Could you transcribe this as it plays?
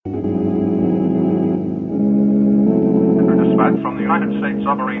United States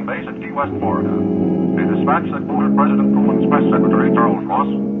submarine base at Key West, Florida. A dispatch that quoted President Truman's press secretary, Charles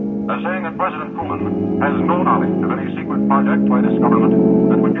Ross, as saying that President Truman has no knowledge of any secret project by this government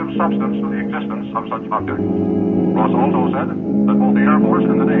that would give substance to the existence of such objects. Ross also said that both the Air Force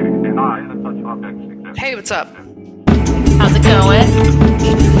and the Navy deny that such objects exist. Hey, what's up? How's it going?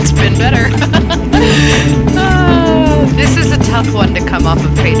 It's been better. This is a tough one to come off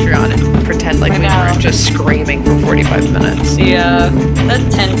of Patreon and pretend like we weren't just screaming for 45 minutes. Yeah,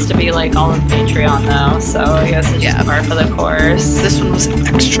 that tends to be like all of Patreon though, so I guess it's just par for the course. This one was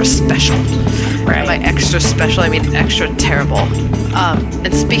extra special. Right. By extra special, I mean extra terrible.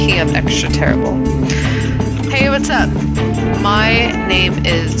 And speaking of extra terrible, hey, what's up? My name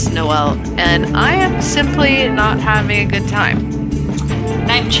is Noelle, and I am simply not having a good time.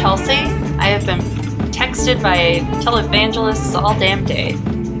 And I'm Chelsea. I have been texted by televangelists all damn day.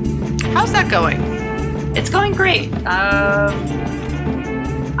 How's that going? It's going great.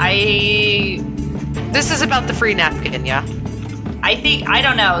 This is about the free napkin, yeah? I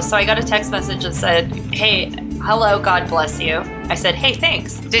don't know. So I got a text message that said, hey, hello, God bless you. I said, hey,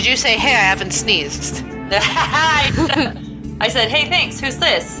 thanks. Did you say, hey, I haven't sneezed? I said, hey, thanks, who's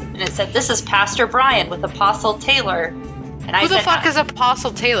this? And it said, this is Pastor Brian with Apostle Taylor. And Who the fuck is Apostle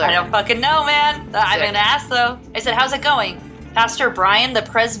Taylor? I don't fucking know, man. I'm going to ask, though. I said, how's it going? Pastor Brian, the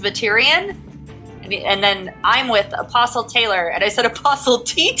Presbyterian? And then I'm with Apostle Taylor. And I said, Apostle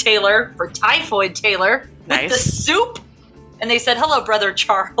T. Taylor for Typhoid Taylor with the soup. And they said, hello, Brother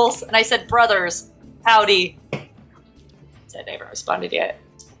Charles. And I said, brothers, howdy. Said they haven't responded yet.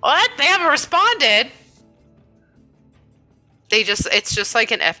 What? They haven't responded? It's just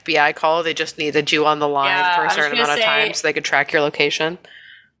like an FBI call. They just needed you on the line for a certain amount of time so they could track your location.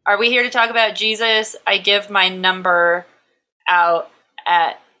 Are we here to talk about Jesus? I give my number out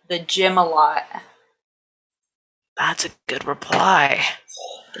at the gym a lot. That's a good reply.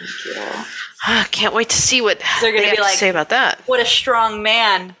 Thank you. Can't wait to see what they're going to say about that. What a strong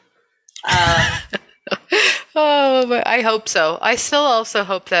man. Oh, I hope so. I still also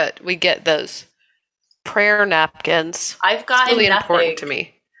hope that we get those prayer napkins. I've gotten it's really nothing. Important to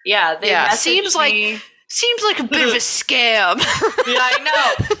me. Yeah, seems like a bit of a scam. Yeah, I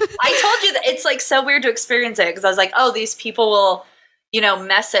know. I told you that it's like so weird to experience it because I was like, oh, these people will,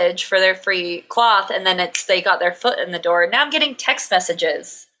 message for their free cloth, and then they got their foot in the door. Now I'm getting text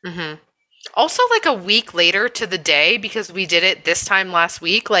messages. Mm-hmm. Also, like a week later to the day because we did it this time last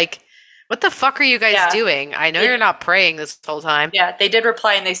week. Like, what the fuck are you guys doing? I know you're not praying this whole time. Yeah, they did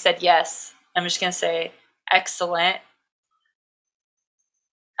reply and they said yes. I'm just going to say, excellent.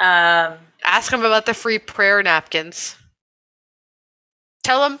 Ask them about the free prayer napkins.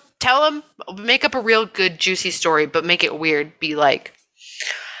 Tell them, make up a real good, juicy story, but make it weird. Be like,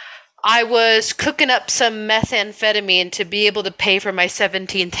 I was cooking up some methamphetamine to be able to pay for my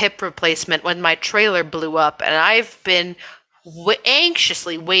 17th hip replacement when my trailer blew up, and I've been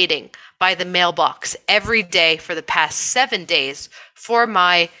anxiously waiting by the mailbox every day for the past 7 days for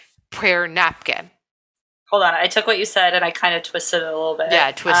my prayer napkin. Hold on, I took what you said and I kind of twisted it a little bit.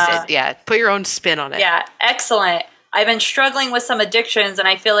 Yeah, twisted. Yeah, put your own spin on it. Yeah, excellent. I've been struggling with some addictions, and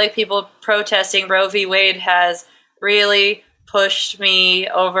I feel like people protesting Roe v. Wade has really pushed me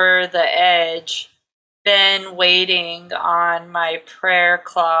over the edge. Been waiting on my prayer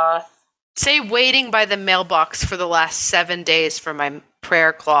cloth. Say waiting by the mailbox for the last 7 days for my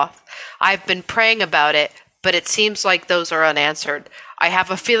prayer cloth. I've been praying about it, but it seems like those are unanswered. I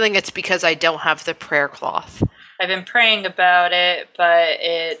have a feeling it's because I don't have the prayer cloth. I've been praying about it, but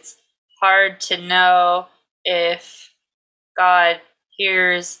it's hard to know if God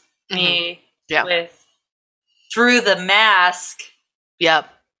hears me through the mask. Yep.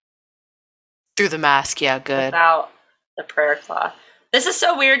 Through the mask, yeah, good. Without the prayer cloth. This is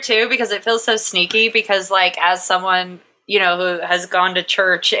so weird, too, because it feels so sneaky, because, like, as someone, who has gone to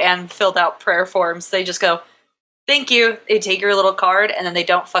church and filled out prayer forms, they just go, thank you. They take your little card, and then they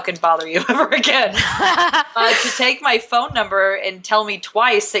don't fucking bother you ever again. To take my phone number and tell me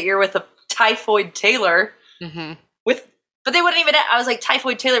twice that you're with a Typhoid Taylor, but they wouldn't even, I was like,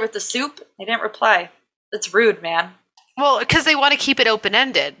 Typhoid Taylor with the soup? They didn't reply. That's rude, man. Well, because they want to keep it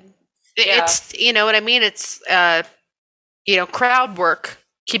open-ended. Yeah. It's, you know what I mean? It's, crowd work.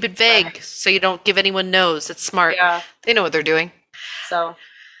 Keep it vague so you don't give anyone knows. It's smart. Yeah. They know what they're doing. So.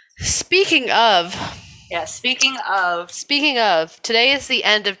 Speaking of, today is the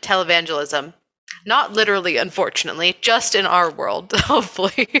end of televangelism. Not literally, unfortunately, just in our world,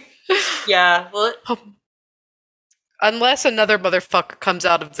 hopefully. Yeah. Well, unless another motherfucker comes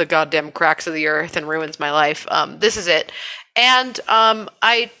out of the goddamn cracks of the earth and ruins my life, this is it. And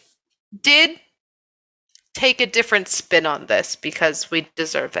I did take a different spin on this because we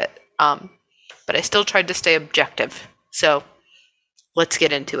deserve it. But I still tried to stay objective. So let's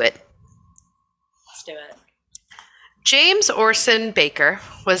get into it. Let's do it. James Orson Baker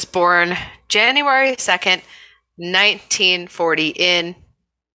was born January 2nd, 1940 in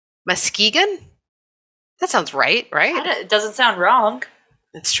Muskegon? That sounds right? It doesn't sound wrong.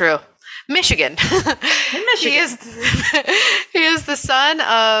 It's true. Michigan. In Michigan. He is the son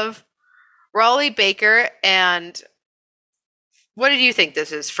of Raleigh Baker and what did you think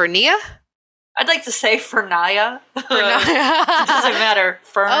this is? Fernia? I'd like to say Fernaya. Fernia. Doesn't matter.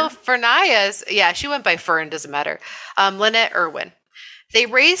 Fern. Oh, Fernia's. Yeah, she went by Fern, doesn't matter. Lynette Irwin. They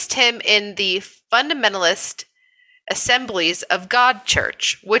raised him in the Fundamentalist Assemblies of God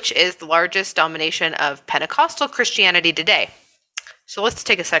Church, which is the largest denomination of Pentecostal Christianity today. So let's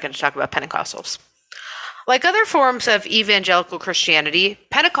take a second to talk about Pentecostals. Like other forms of evangelical Christianity,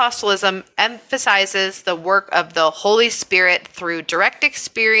 Pentecostalism emphasizes the work of the Holy Spirit through direct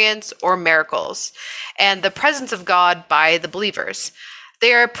experience or miracles, and the presence of God by the believers.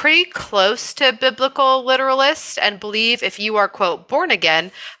 They are pretty close to biblical literalists and believe if you are, quote, born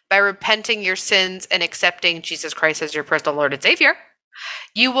again by repenting your sins and accepting Jesus Christ as your personal Lord and Savior,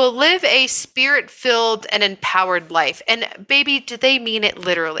 you will live a spirit-filled and empowered life. And baby, do they mean it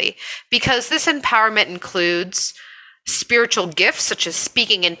literally? Because this empowerment includes spiritual gifts such as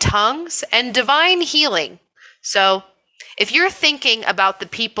speaking in tongues and divine healing. So if you're thinking about the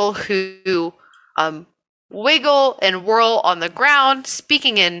people who wiggle and whirl on the ground,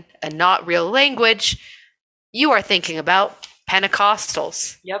 speaking in a not real language, you are thinking about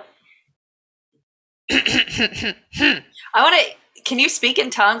Pentecostals. Yep. Can you speak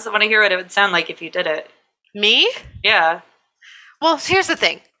in tongues? I want to hear what it would sound like if you did it. Me? Yeah. Well, here's the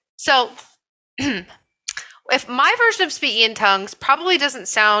thing. So, if my version of speaking in tongues probably doesn't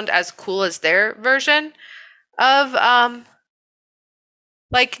sound as cool as their version of,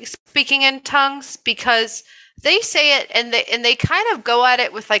 like speaking in tongues, because they say it and they kind of go at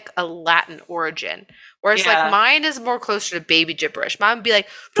it with like a Latin origin. Whereas like mine is more closer to baby gibberish. Mine would be like,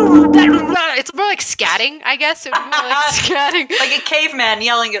 it's more like scatting, I guess. It would be more like scatting. Like a caveman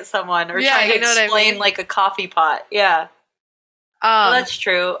yelling at someone or trying to explain like a coffee pot. Yeah. Well, that's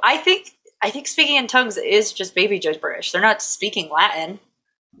true. I think speaking in tongues is just baby gibberish. They're not speaking Latin.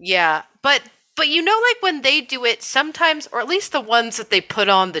 Yeah. But you know, like when they do it sometimes, or at least the ones that they put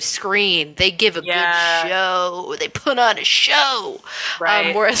on the screen, they give a good show. They put on a show.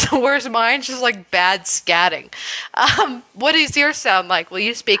 Right. Whereas mine's just like bad scatting. What does yours sound like? Will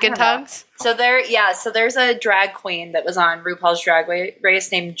you speak in tongues? So there's a drag queen that was on RuPaul's Drag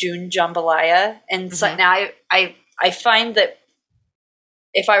Race named June Jambalaya. And so now I find that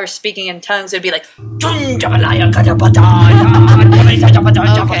if I were speaking in tongues, it would be like, okay.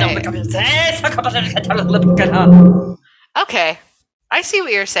 Okay. I see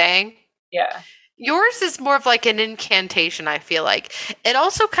what you're saying. Yeah. Yours is more of like an incantation, I feel like. It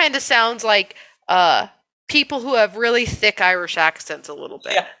also kind of sounds like people who have really thick Irish accents a little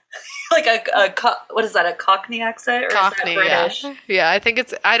bit. Yeah. Like what is that, a Cockney accent? Or Cockney, is that British? Yeah, I think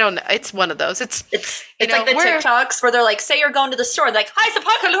I don't know. It's one of those. It's like the TikToks where they're like, say you're going to the store, they're like, hi,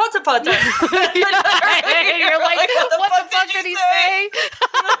 Zapaka, Lotapata. You're like, what the fuck did he say?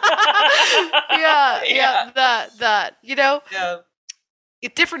 yeah, that, you know? Yeah.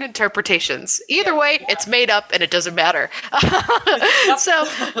 Different interpretations. Either way, it's made up and it doesn't matter. So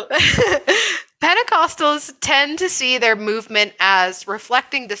Pentecostals tend to see their movement as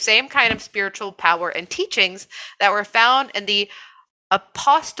reflecting the same kind of spiritual power and teachings that were found in the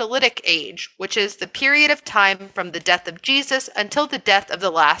apostolic age, which is the period of time from the death of Jesus until the death of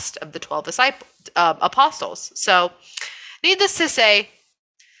the last of the 12 apostles. So, needless to say,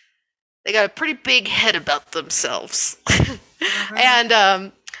 they got a pretty big head about themselves.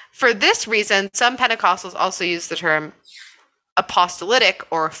 And for this reason, some Pentecostals also use the term apostolic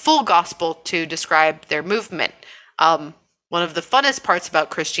or full gospel to describe their movement. One of the funnest parts about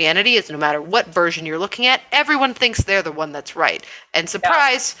Christianity is no matter what version you're looking at, everyone thinks they're the one that's right. And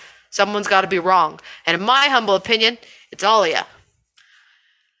surprise, someone's got to be wrong. And in my humble opinion, it's all of you.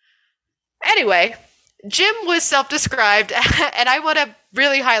 Anyway, Jim was self-described, and I want to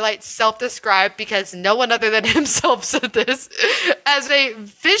really highlight self-described because no one other than himself said this, as a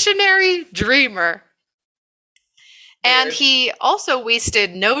visionary dreamer. And he also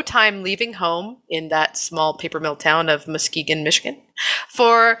wasted no time leaving home in that small paper mill town of Muskegon, Michigan,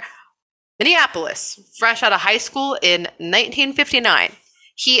 for Minneapolis, fresh out of high school in 1959.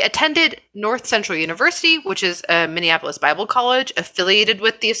 He attended North Central University, which is a Minneapolis Bible college affiliated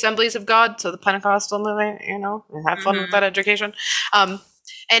with the Assemblies of God, so the Pentecostal movement, you know, have fun with that education.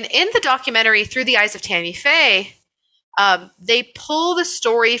 And in the documentary, Through the Eyes of Tammy Faye, they pull the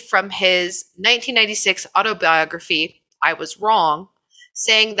story from his 1996 autobiography, I Was Wrong,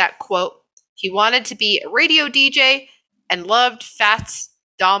 saying that, quote, he wanted to be a radio DJ and loved Fats,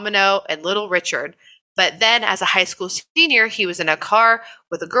 Domino, and Little Richard. But then, as a high school senior, he was in a car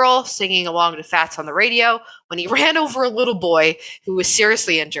with a girl singing along to Fats on the radio when he ran over a little boy who was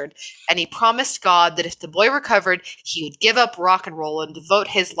seriously injured. And he promised God that if the boy recovered, he would give up rock and roll and devote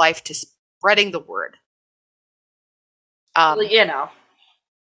his life to spreading the word. Well, you know,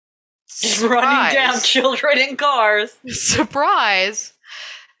 just running down children in cars. Surprise!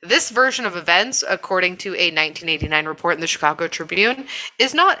 This version of events, according to a 1989 report in the Chicago Tribune,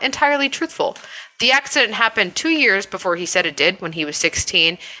 is not entirely truthful. The accident happened 2 years before he said it did, when he was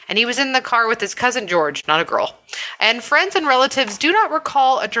 16, and he was in the car with his cousin George, not a girl. And friends and relatives do not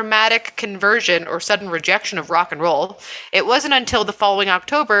recall a dramatic conversion or sudden rejection of rock and roll. It wasn't until the following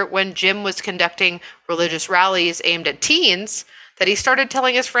October, when Jim was conducting religious rallies aimed at teens, that he started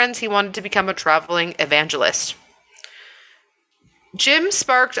telling his friends he wanted to become a traveling evangelist. Jim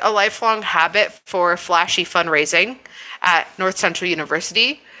sparked a lifelong habit for flashy fundraising at North Central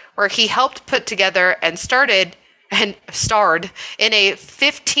University, where he helped put together and starred in a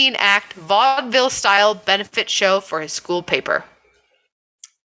 15-act vaudeville-style benefit show for his school paper.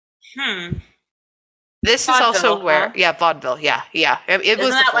 This vaudeville, is also where, vaudeville, yeah. It Isn't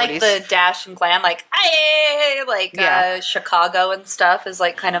was that the 40s. Like the Dash and Glam, like, hey, like Chicago and stuff is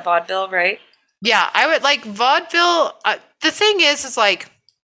like kind of vaudeville, right? Yeah, I would like vaudeville. The thing is like,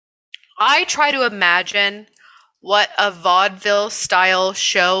 I try to imagine what a vaudeville style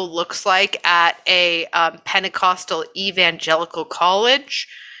show looks like at a Pentecostal evangelical college.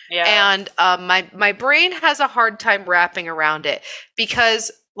 Yeah. And my brain has a hard time wrapping around it, because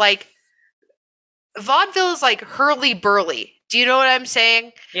like vaudeville is like hurly burly. Do you know what I'm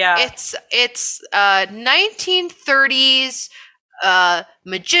saying? Yeah. It's 1930s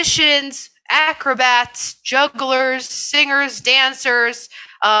magicians, acrobats, jugglers, singers, dancers,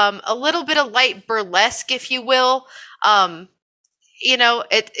 a little bit of light burlesque, if you will. You know,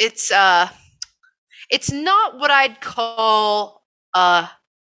 it's not what I'd call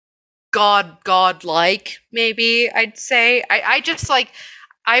godlike, maybe I'd say. I just like,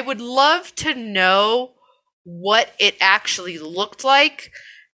 I would love to know what it actually looked like,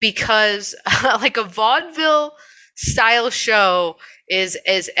 because like a vaudeville style show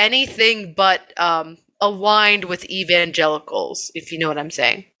is anything but aligned with evangelicals, if you know what I'm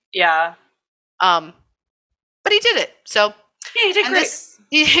saying. Yeah. But he did it. So yeah, he did great.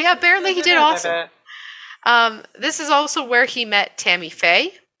 Apparently he did awesome. This is also where he met Tammy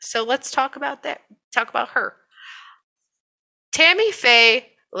Faye. So let's talk about that. Talk about her. Tammy Faye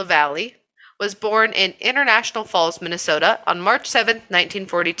LaValle was born in International Falls, Minnesota on March 7,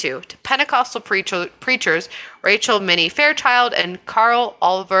 1942, to Pentecostal preachers Rachel Minnie Fairchild and Carl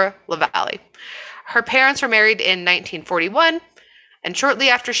Oliver LaValle. Her parents were married in 1941, and shortly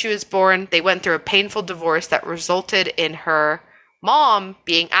after she was born, they went through a painful divorce that resulted in her mom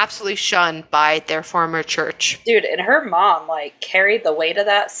being absolutely shunned by their former church. Dude, and her mom, like, carried the weight of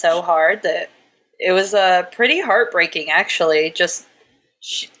that so hard that it was pretty heartbreaking, actually. Just...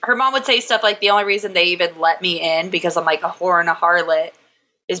 her mom would say stuff like, the only reason they even let me in because I'm like a whore and a harlot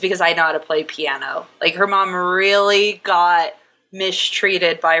is because I know how to play piano. Like, her mom really got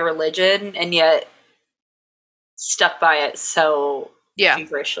mistreated by religion and yet stuck by it so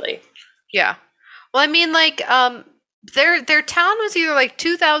feverishly. Yeah. Well, I mean, like, their town was either like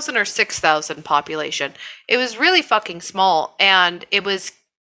 2,000 or 6,000 population. It was really fucking small, and it was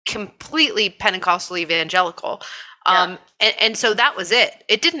completely Pentecostal evangelical. And so that was it.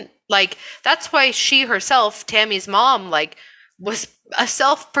 It didn't, like, that's why she herself, Tammy's mom, like, was a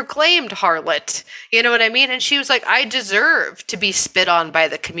self-proclaimed harlot. You know what I mean? And she was like, I deserve to be spit on by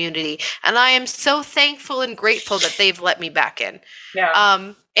the community, and I am so thankful and grateful that they've let me back in.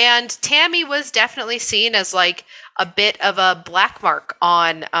 Yeah. And Tammy was definitely seen as like a bit of a black mark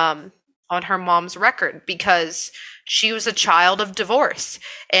on her mom's record, because she was a child of divorce,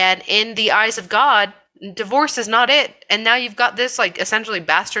 and in the eyes of God, divorce is not it. And now you've got this like essentially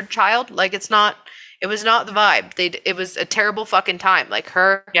bastard child. Like, it was not the vibe. It was a terrible fucking time. Like,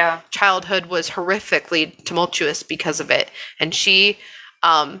 her childhood was horrifically tumultuous because of it. And she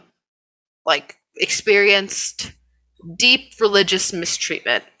like experienced deep religious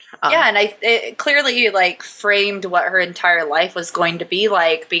mistreatment. And it clearly like framed what her entire life was going to be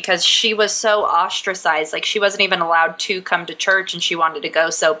like, because she was so ostracized. Like, she wasn't even allowed to come to church, and she wanted to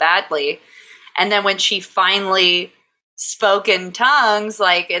go so badly. And then when she finally spoke in tongues,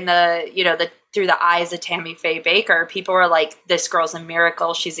 like in the through the eyes of Tammy Faye Baker, people were like, this girl's a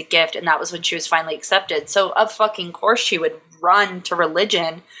miracle, she's a gift, and that was when she was finally accepted. So of fucking course she would run to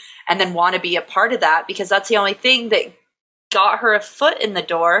religion and then want to be a part of that, because that's the only thing that got her a foot in the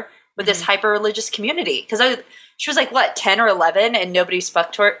door with this hyper-religious community. Because she was like, what, 10 or 11, and nobody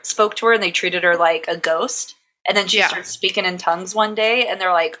spoke to her, and they treated her like a ghost. And then she started speaking in tongues one day, and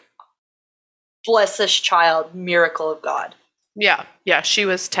they're like, bless this child, miracle of God. Yeah, she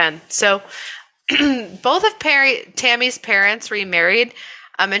was 10. So both of Tammy's parents remarried,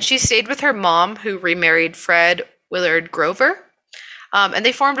 and she stayed with her mom, who remarried Fred Willard Grover. And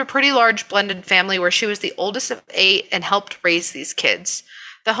they formed a pretty large blended family where she was the oldest of 8 and helped raise these kids.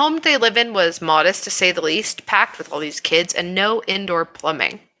 The home they live in was modest, to say the least, packed with all these kids and no indoor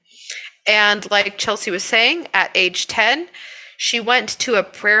plumbing. And like Chelsea was saying, at age 10, she went to a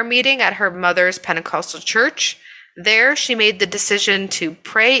prayer meeting at her mother's Pentecostal church. There, she made the decision to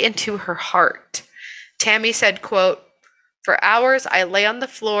pray into her heart. Tammy said, quote, "For hours, I lay on the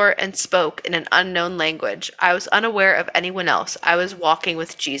floor and spoke in an unknown language. I was unaware of anyone else. I was walking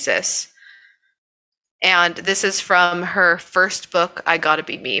with Jesus." And this is from her first book, I Gotta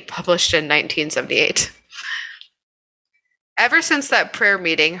Be Me, published in 1978. Ever since that prayer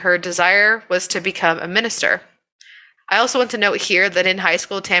meeting, her desire was to become a minister. I also want to note here that in high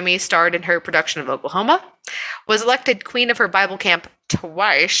school, Tammy starred in her production of Oklahoma, was elected queen of her Bible camp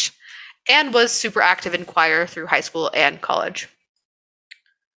twice, and was super active in choir through high school and college.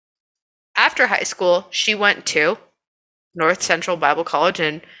 After high school, she went to North Central Bible College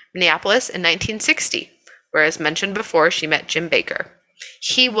in Minneapolis in 1960, where, as mentioned before, she met Jim Baker.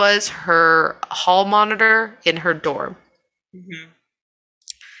 He was her hall monitor in her dorm. Mm-hmm.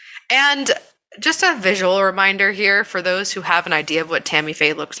 And just a visual reminder here for those who have an idea of what Tammy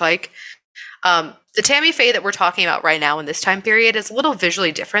Faye looks like. The Tammy Faye that we're talking about right now in this time period is a little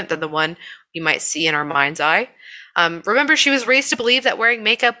visually different than the one you might see in our mind's eye. Remember, she was raised to believe that wearing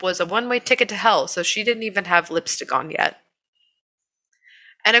makeup was a one-way ticket to hell, so she didn't even have lipstick on yet.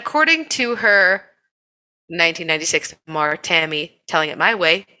 And according to her 1996 memoir, Tammy, Telling It My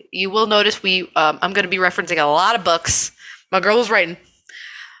Way, you will notice I'm going to be referencing a lot of books. My girl was writing.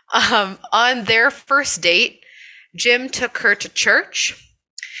 On their first date, Jim took her to church.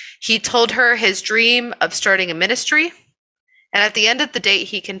 He told her his dream of starting a ministry. And at the end of the date,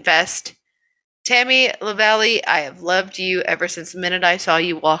 he confessed, "Tammy LaValle, I have loved you ever since the minute I saw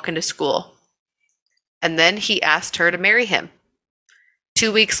you walk into school." And then he asked her to marry him.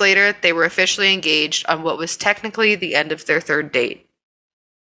 2 weeks later, they were officially engaged on what was technically the end of their third date.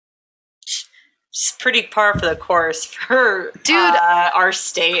 It's pretty par for the course for our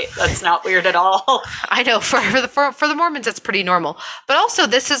state. That's not weird at all. I know, for the Mormons, that's pretty normal. But also,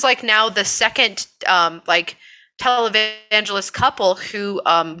 this is like now the second televangelist couple who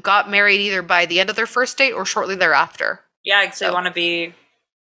got married either by the end of their first date or shortly thereafter. Yeah, because they want to be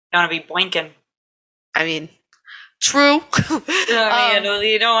boinking. I mean, true.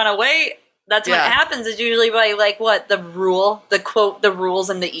 You don't want to wait. That's what happens. Is usually by the rules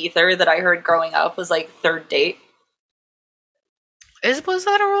in the ether that I heard growing up was like third date. Was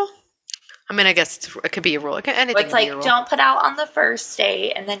that a rule? I mean, I guess it could be a rule. It's like, don't put out on the first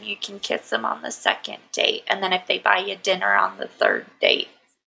date, and then you can kiss them on the second date, and then if they buy you dinner on the third date.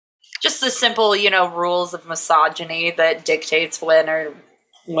 Just the simple, rules of misogyny that dictates when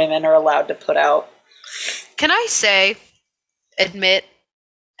women are allowed to put out. Can I say, admit,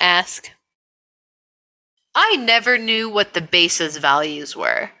 ask? I never knew what the base's values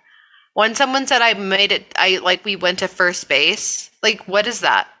were. When someone said we went to first base, what is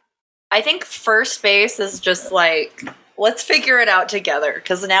that? I think first base is just let's figure it out together,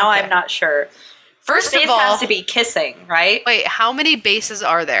 because now I'm not sure. First base has to be kissing, right? Wait, how many bases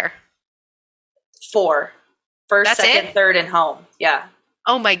are there? 4. First, second, third, and home. Yeah.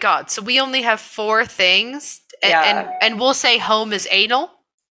 Oh my God. So we only have 4 things? And we'll say home is anal?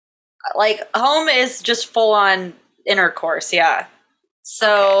 Home is just full on intercourse, yeah.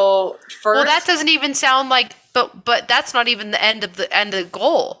 So first, well, that doesn't even sound like, but that's not even the end of the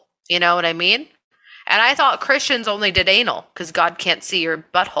goal. You know what I mean? And I thought Christians only did anal because God can't see your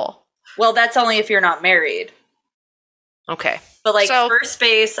butthole. Well, that's only if you're not married. Okay, but first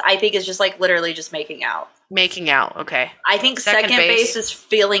base, I think is just literally just making out. Making out, okay. I think second base is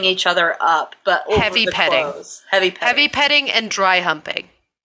feeling each other up, but over heavy the petting, clothes. Heavy petting, and dry humping.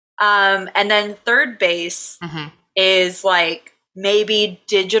 And then third base is maybe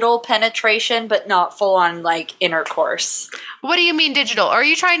digital penetration, but not full on intercourse. What do you mean digital? Are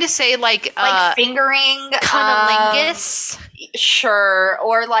you trying to say fingering, cunnilingus? Sure,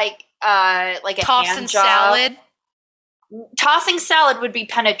 or a toss hand and job. salad. tossing salad would be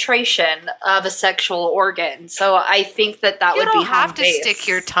penetration of a sexual organ. So I think that You would be don't have home to base. stick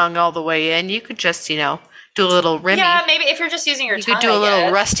your tongue all the way in. You could just, do a little rimmy. Yeah, maybe if you're just using your You tongue. could do a I little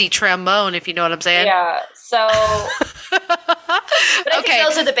guess. rusty trombone, if you know what I'm saying. Yeah. So, but I think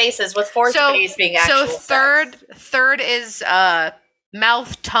those are the bases. With fourth base being actual. So sex. third is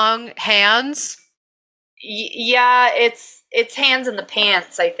mouth, tongue, hands, Yeah, it's hands in the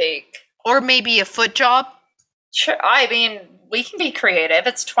pants. I think. or maybe a foot job. Sure. I mean, we can be creative.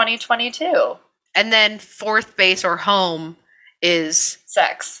 It's 2022. And then fourth base or home is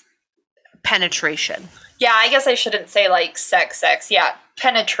Sex. penetration. Yeah, I guess I shouldn't say like sex. Yeah,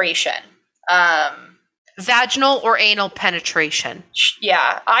 penetration. Vaginal or anal penetration.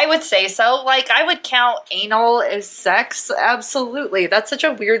 Yeah, I would say so. Like, I would count anal as sex. Absolutely. That's such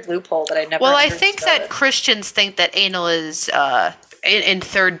a weird loophole that I never Well, I think understood. that Christians think that anal is in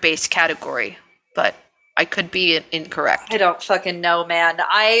third base category, but I could be incorrect. I don't fucking know, man.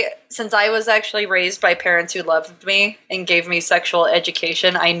 Since I was actually raised by parents who loved me and gave me sexual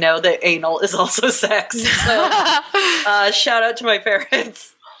education, I know that anal is also sex. So, shout out to my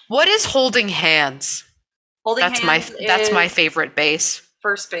parents. What is holding hands? Holding That's hands that's my is favorite base.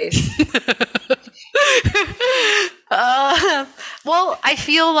 first base. Well, I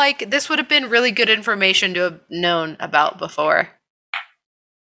feel like this would have been really good information to have known about before.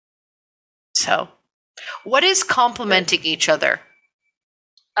 So, what is complimenting each other?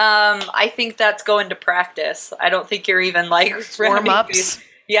 I think that's going to practice. I don't think you're even like Warm-ups?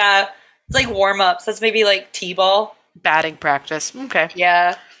 Yeah, it's like warm-ups. That's maybe like t-ball. Batting practice. Okay.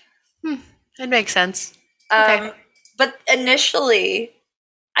 Yeah. It makes sense. Okay. But initially,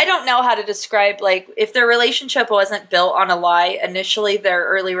 I don't know how to describe, like, if their relationship wasn't built on a lie, initially their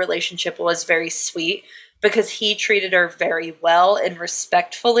early relationship was very sweet because he treated her very well and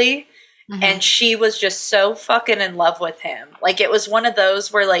respectfully. Mhm. And she was just so fucking in love with him. Like, it was one of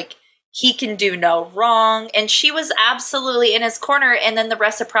those where, like, he can do no wrong. And she was absolutely in his corner. And then the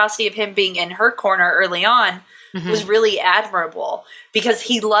reciprocity of him being in her corner early on was really admirable because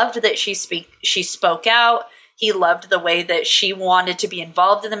he loved that she spoke out. He loved the way that she wanted to be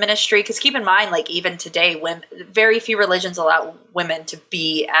involved in the ministry. Because keep in mind, like, even today, when very few religions allow women to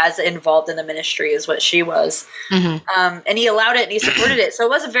be as involved in the ministry as what she was. And he allowed it and he supported it. So it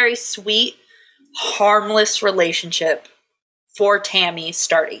was a very sweet, harmless relationship for Tammy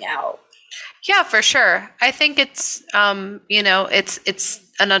starting out. Yeah, for sure. I think it's it's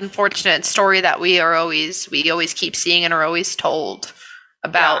an unfortunate story that we always keep seeing and are always told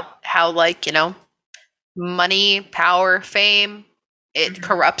about how, like, money, power, fame, it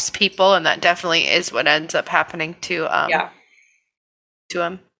corrupts people, and that definitely is what ends up happening to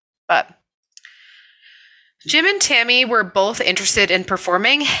him. But Jim and Tammy were both interested in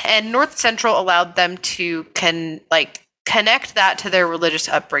performing, and North Central allowed them to connect that to their religious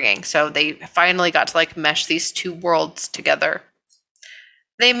upbringing. So they finally got to mesh these two worlds together.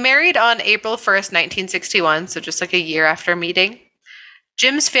 They married on April 1st, 1961, so just a year after meeting.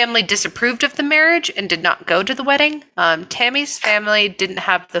 Jim's family disapproved of the marriage and did not go to the wedding. Tammy's family didn't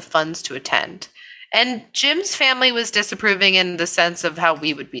have the funds to attend. And Jim's family was disapproving in the sense of how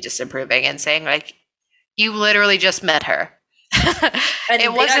we would be disapproving and saying, you literally just met her. And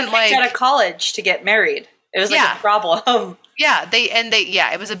it wasn't like out of college to get married. It was a problem. Yeah,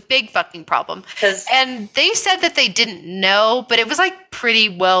 it was a big fucking problem. And they said that they didn't know, but it was pretty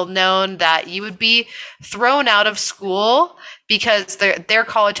well known that you would be thrown out of school because their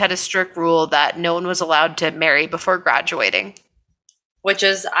college had a strict rule that no one was allowed to marry before graduating. Which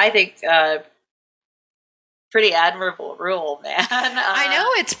is, I think, pretty admirable rule, man. I know,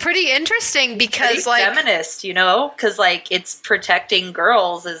 it's pretty interesting because feminist, because it's protecting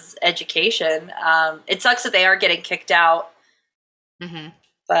girls as education. It sucks that they are getting kicked out.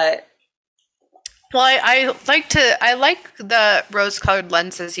 But well, I like the rose-colored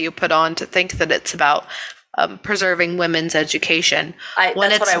lenses you put on to think that it's about preserving women's education. That's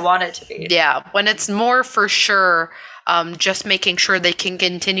what I want it to be. Yeah, when it's more for sure just making sure they can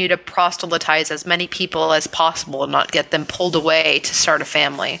continue to proselytize as many people as possible and not get them pulled away to start a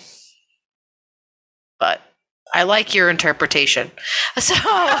family. But I like your interpretation. So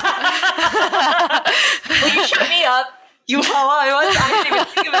will you shut me up? I didn't even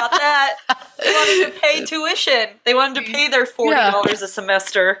think about that. They wanted to pay tuition. They wanted to pay their $40 a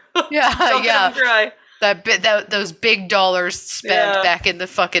semester. Yeah, Don't get them dry. Those big dollars spent back in the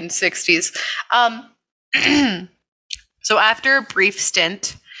fucking 60s. So after a brief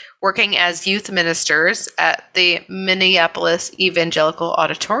stint working as youth ministers at the Minneapolis Evangelical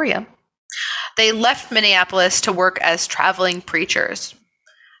Auditorium, they left Minneapolis to work as traveling preachers.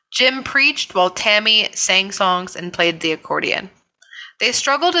 Jim preached while Tammy sang songs and played the accordion. They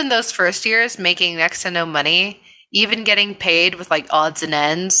struggled in those first years, making next to no money, even getting paid with like odds and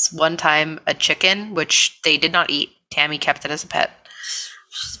ends. One time, a chicken, which they did not eat. Tammy kept it as a pet.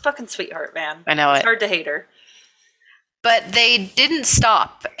 She's a fucking sweetheart, man. I know It's it. hard to hate her. But they didn't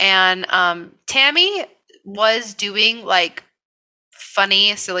stop. And Tammy was doing like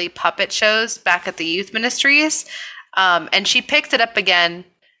funny, silly puppet shows back at the youth ministries. And she picked it up again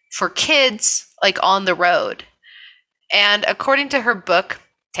for kids, like on the road. And according to her book,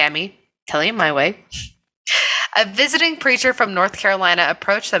 Tammy, Telling It My Way, a visiting preacher from North Carolina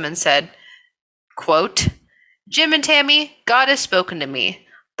approached them and said, quote, Jim and Tammy, God has spoken to me.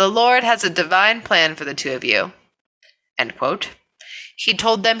 The Lord has a divine plan for the two of you. End quote. He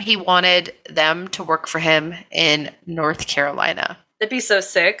told them he wanted them to work for him in North Carolina. That'd be so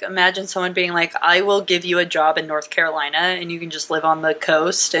sick. Imagine someone being like, I will give you a job in North Carolina and you can just live on the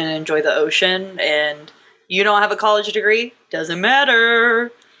coast and enjoy the ocean and you don't have a college degree. Doesn't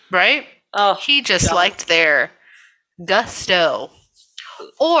matter. Right? Oh, He just God. liked their gusto.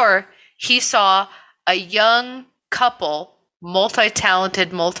 Or he saw a young couple,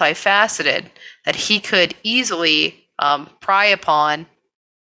 multi-talented, multifaceted, that he could easily pry upon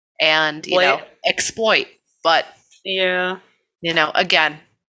and, exploit. But, Yeah. Again,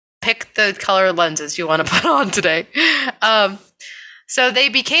 pick the color lenses you want to put on today. So they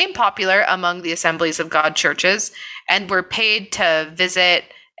became popular among the Assemblies of God churches and were paid to visit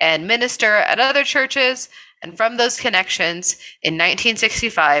and minister at other churches. And from those connections, in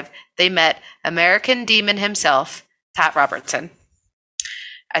 1965, they met American Demon himself, Pat Robertson,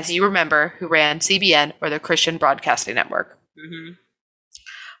 as you remember, who ran CBN, or the Christian Broadcasting Network. Mm-hmm.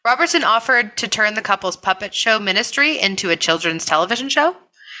 Robertson offered to turn the couple's puppet show ministry into a children's television show.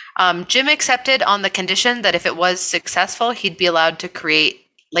 Jim accepted on the condition that if it was successful, he'd be allowed to create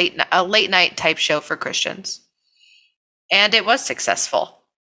a late night type show for Christians. And it was successful,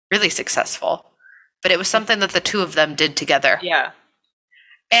 really successful. But it was something that the two of them did together. Yeah.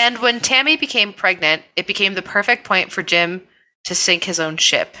 And when Tammy became pregnant, it became the perfect point for Jim to sink his own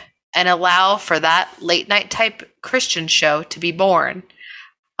ship and allow for that late night type Christian show to be born.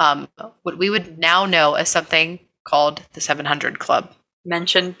 What we would now know as something called the 700 Club.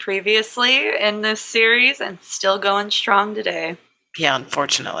 Mentioned previously in this series and still going strong today. Yeah,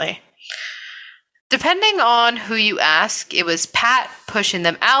 unfortunately. Depending on who you ask, it was Pat pushing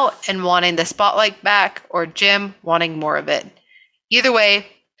them out and wanting the spotlight back, or Jim wanting more of it. Either way,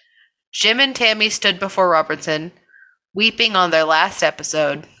 Jim and Tammy stood before Robertson, weeping on their last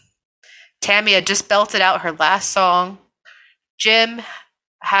episode. Tammy had just belted out her last song. Jim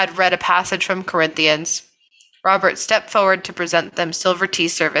had read a passage from Corinthians. Robert stepped forward to present them silver tea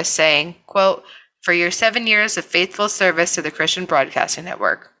service, saying, quote, for your 7 years of faithful service to the Christian Broadcasting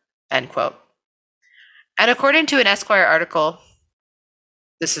Network, end quote. And according to an Esquire article,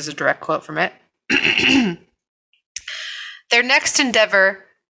 this is a direct quote from it, their next endeavor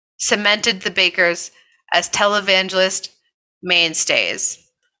cemented the Bakers as televangelist mainstays.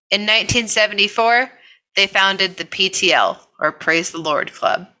 In 1974, they founded the PTL, or Praise the Lord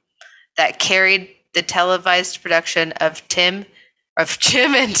Club, that carried the televised production of Jim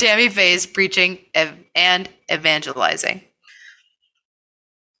and Tammy Faye's preaching and evangelizing.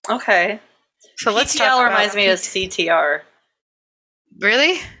 Okay. So let's talk PTL about reminds me of CTR.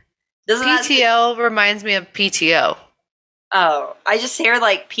 Really? Doesn't that- PTL reminds me of PTO. Oh, I just hear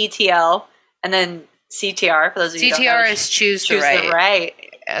like PTL and then CTR. For those of you who don't know, CTR is choose the choose right. the right.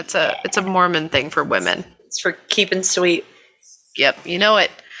 It's a Mormon thing for women. It's for keeping sweet. Yep, you know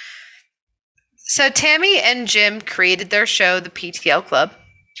it. So Tammy and Jim created their show, the PTL Club,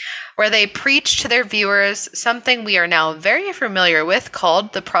 where they preached to their viewers something we are now very familiar with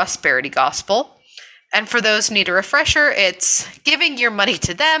called the prosperity gospel. And for those who need a refresher, it's giving your money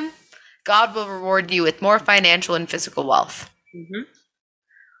to them. God will reward you with more financial and physical wealth. Mm-hmm.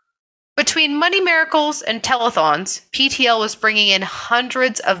 Between money miracles and telethons, PTL was bringing in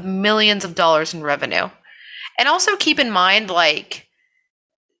hundreds of millions of dollars in revenue. And also keep in mind, like,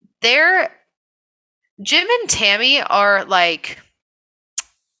 Jim and Tammy are like,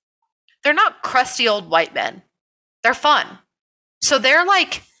 they're not crusty old white men. They're fun. So they're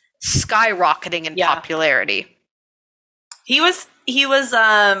like skyrocketing in popularity. He was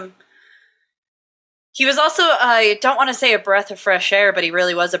also, I don't want to say a breath of fresh air, but he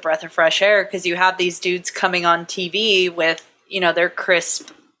really was a breath of fresh air, because you have these dudes coming on TV with, their crisp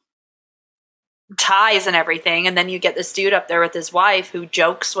ties and everything, and then you get this dude up there with his wife who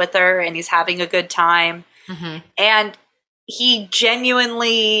jokes with her and he's having a good time. Mm-hmm. And he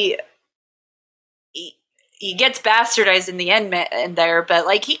genuinely he gets bastardized in the end in there, but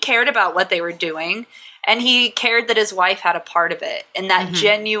like he cared about what they were doing, and he cared that his wife had a part of it, and that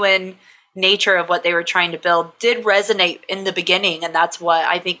genuine nature of what they were trying to build did resonate in the beginning, and that's what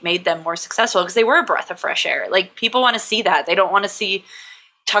I think made them more successful, because they were a breath of fresh air. Like, people want to see that. They don't want to see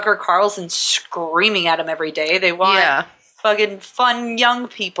Tucker Carlson screaming at him every day. They want fucking fun young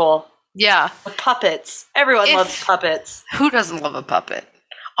people. Yeah. With puppets. Everyone loves puppets. Who doesn't love a puppet?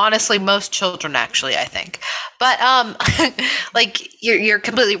 Honestly, most children, actually, I think. But like, you're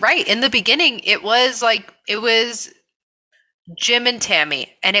completely right. In the beginning, it was Jim and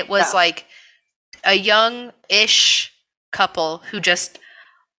Tammy, and it was like a young-ish couple who just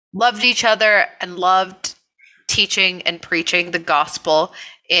loved each other and loved teaching and preaching the gospel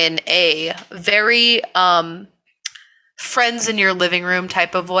in a very friends in your living room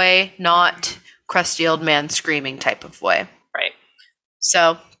type of way, not crusty old man screaming type of way. Right.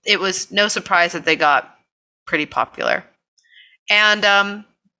 So it was no surprise that they got pretty popular. And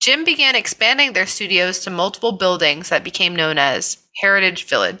Jim began expanding their studios to multiple buildings that became known as Heritage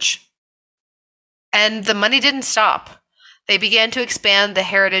Village. And the money didn't stop. They began to expand the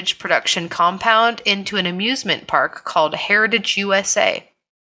Heritage production compound into an amusement park called Heritage USA.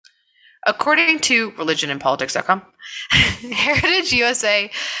 According to religionandpolitics.com, Heritage USA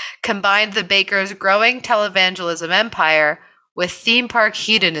combined the Bakers' growing televangelism empire with theme park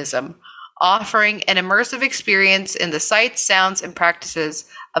hedonism, offering an immersive experience in the sights, sounds, and practices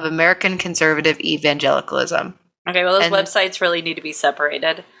of American conservative evangelicalism. Okay, well, those websites really need to be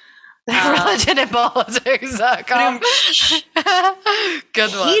separated. Religionandpolitics.com.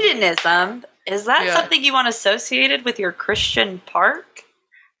 Good one. Hedonism, is that something you want associated with your Christian park?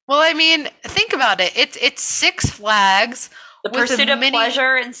 Well, I mean, think about it. It's Six Flags. The pursuit of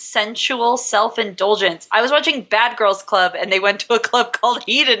pleasure and sensual self-indulgence. I was watching Bad Girls Club, and they went to a club called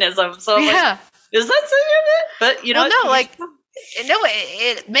Hedonism. So I'm like, is that it? But you know,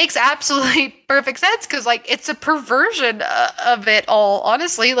 it makes absolutely perfect sense, because like it's a perversion of it all.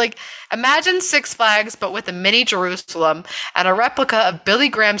 Honestly, like, imagine Six Flags but with a mini Jerusalem and a replica of Billy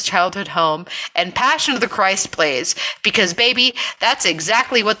Graham's childhood home, and Passion of the Christ plays, because baby, that's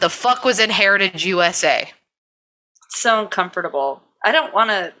exactly what the fuck was in Heritage USA. So uncomfortable. I don't.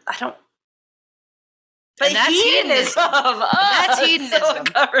 But that's hedonism. That's hedonism. So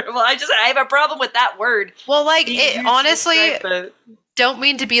uncomfortable. I have a problem with that word. Well, like, it honestly, don't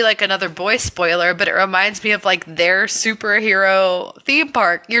mean to be like another boy spoiler, but it reminds me of like their superhero theme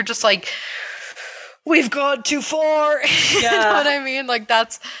park. You're just like, we've gone too far. You know what I mean? Like,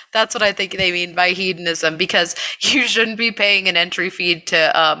 that's what I think they mean by hedonism, because you shouldn't be paying an entry fee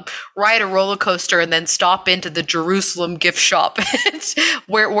to ride a roller coaster and then stop into the Jerusalem gift shop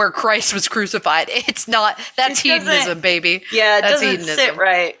where Christ was crucified. It's not. That's hedonism, baby. Yeah, it that's doesn't hedonism. sit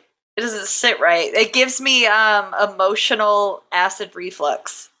right. It doesn't sit right. It gives me emotional acid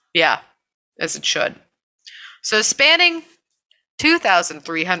reflux. Yeah, as it should. So, spanning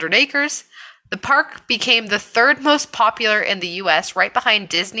 2,300 acres, the park became the third most popular in the U.S., right behind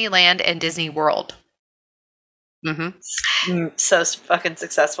Disneyland and Disney World. So fucking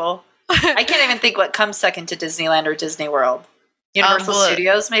successful. I can't even think what comes second to Disneyland or Disney World. Universal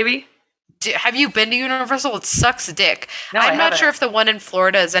Studios, maybe? Have you been to Universal? It sucks dick. No, I'm not sure if the one in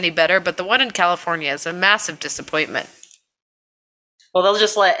Florida is any better, but the one in California is a massive disappointment. Well, they'll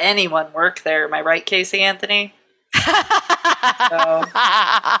just let anyone work there. Am I right, Casey Anthony?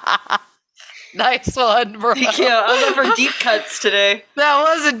 Nice one, bro. Thank you. I was going for deep cuts today. That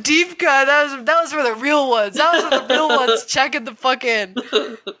was a deep cut. That was for the real ones. That was for the real ones checking the fuck in.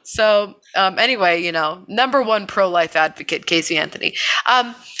 So, anyway, you know, number one pro-life advocate, Casey Anthony.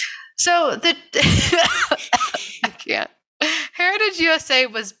 So I can't. Heritage USA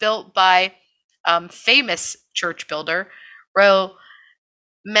was built by famous church builder Roe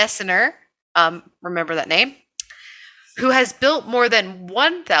Messner. Remember that name? Who has built more than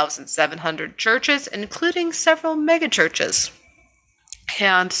 1,700 churches, including several megachurches.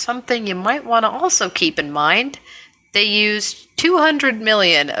 And something you might want to also keep in mind, they used $200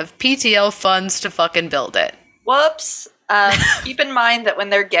 million of PTL funds to fucking build it. Whoops. Keep in mind that when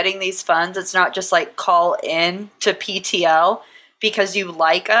they're getting these funds, it's not just like call in to PTL because you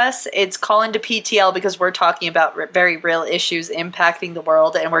like us. It's call into PTL because we're talking about very real issues impacting the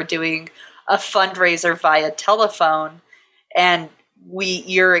world, and we're doing a fundraiser via telephone, and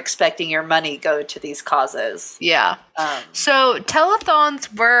you're expecting your money go to these causes. Yeah. So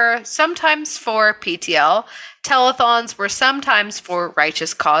telethons were sometimes for PTL. Telethons were sometimes for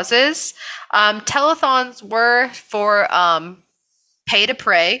righteous causes. Telethons were for pay to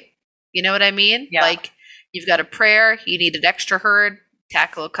pray. You know what I mean? Yeah. Like, you've got a prayer, you need an extra herd,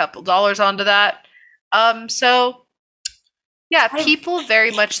 tackle a couple dollars onto that. So yeah, I- people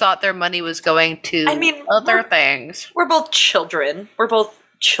very much thought their money was going to I mean, other things. We're both children. We're both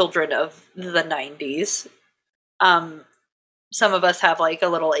children of the 90s. Some of us have like a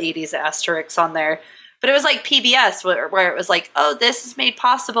little 80s asterisk on there. But it was like PBS where it was like, oh, this is made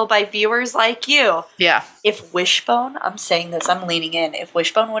possible by viewers like you. Yeah. If Wishbone, I'm saying this, I'm leaning in. If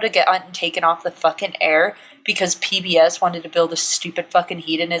Wishbone would have gotten taken off the fucking air because PBS wanted to build a stupid fucking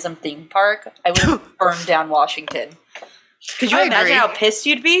hedonism theme park, I would have burned down Washington. Could you I imagine agree. how pissed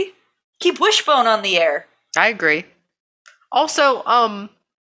you'd be? Keep Wishbone on the air. I agree. Also,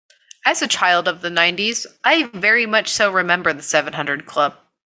 as a child of the 90s, I very much so remember the 700 Club.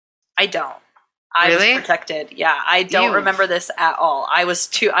 I don't. I Really? was protected. Yeah, I don't You- remember this at all. I was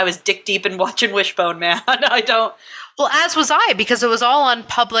dick deep in watching Wishbone, man. I don't. Well, as was I, because it was all on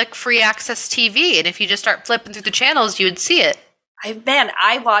public free access TV, and if you just start flipping through the channels, you would see it.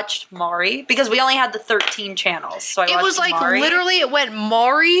 I watched Maury because we only had the 13 channels. So I It watched was like Maury. literally, it went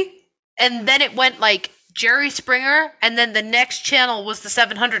Maury, and then it went like Jerry Springer, and then the next channel was the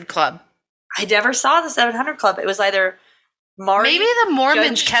 700 Club. I never saw the 700 Club. It was either Maury. Maybe the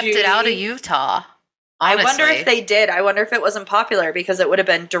Mormons Judge kept it out of Judy. Utah. I wonder honestly. if they did. I wonder if it wasn't popular because it would have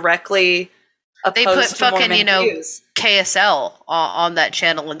been directly opposed They put to fucking, Mormon views. KSL on that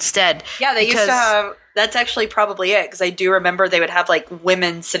channel instead. Yeah, they used because- to have. That's actually probably it because I do remember they would have like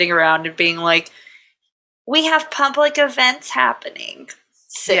women sitting around and being like, "We have public events happening."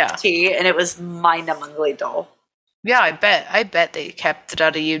 Sip Yeah. tea, and it was mind-numbingly dull. Yeah, I bet they kept it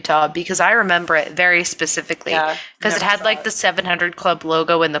out of Utah because I remember it very specifically Yeah, because it never had saw like it. the 700 Club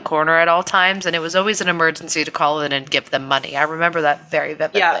logo in the corner at all times, and it was always an emergency to call in and give them money. I remember that very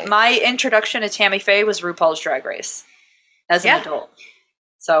vividly. Yeah, my introduction to Tammy Faye was RuPaul's Drag Race as an Yeah. adult.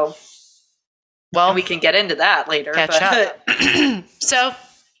 So well, we can get into that later. catch but up. So,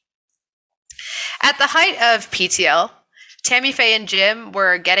 at the height of PTL, Tammy Faye and Jim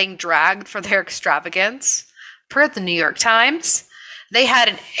were getting dragged for their extravagance. Per the New York Times, they had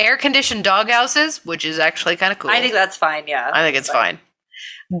an air-conditioned doghouses, which is actually kind of cool. I think that's fine. Yeah, I think it's fine.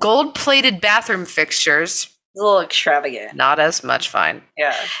 Gold-plated bathroom fixtures, It's a little extravagant. not as much fine.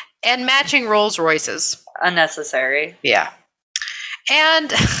 Yeah, And matching Rolls Royces. unnecessary. Yeah.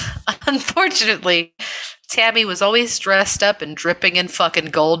 And unfortunately, Tammy was always dressed up and dripping in fucking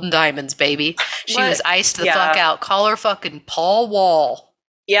gold and diamonds, baby. She What? was iced the Yeah. fuck out. Call her fucking Paul Wall.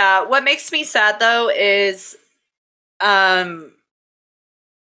 Yeah, what makes me sad though is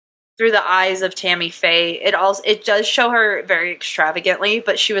through the eyes of Tammy Faye, it does show her very extravagantly,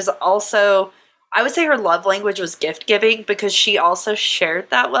 but she was also, I would say her love language was gift giving because she also shared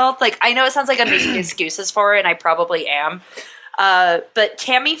that wealth. Like, I know it sounds like I'm making excuses for her, and I probably am. But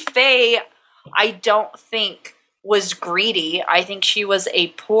Tammy Faye, I don't think was greedy. I think she was a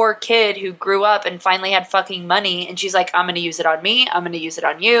poor kid who grew up and finally had fucking money, and she's like, I'm going to use it on me. I'm going to use it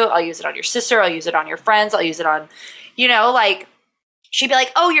on you. I'll use it on your sister. I'll use it on your friends. I'll use it on, like, she'd be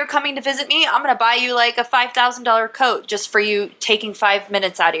like, oh, you're coming to visit me? I'm going to buy you like a $5,000 coat just for you taking 5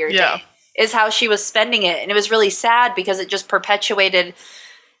 minutes out of your Yeah. day, is how she was spending it. And it was really sad because it just perpetuated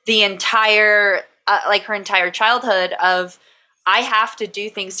the entire, her entire childhood of, I have to do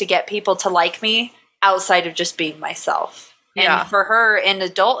things to get people to like me outside of just being myself. Yeah. And for her in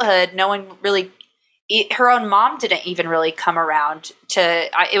adulthood, no one really, her own mom didn't even really come around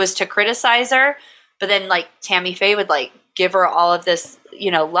it was to criticize her. But then like Tammy Faye would like give her all of this,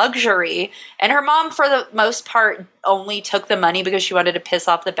 luxury. And her mom, for the most part, only took the money because she wanted to piss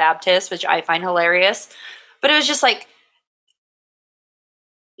off the Baptists, which I find hilarious. But it was just like,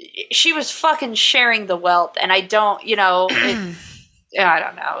 she was fucking sharing the wealth. And I don't, I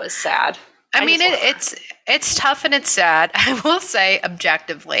don't know. It was sad. I mean, just it's tough and it's sad. I will say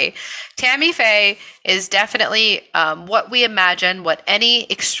objectively, Tammy Faye is definitely what we imagine, what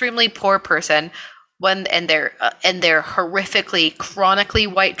any extremely poor person, and they're horrifically, chronically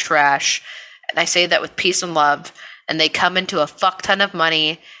white trash, and I say that with peace and love, and they come into a fuck ton of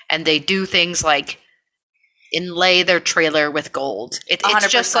money, and they do things like inlay their trailer with gold. It's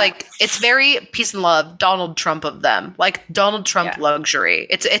just 100%. like, it's very peace and love, Donald Trump of them, like Donald Trump Yeah. luxury.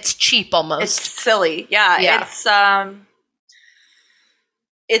 It's cheap almost. It's silly. Yeah.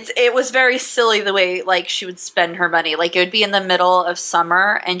 It was very silly the way like she would spend her money. Like it would be in the middle of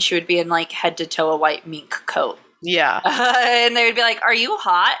summer and she would be in like head to toe a white mink coat. Yeah. And they would be like, "Are you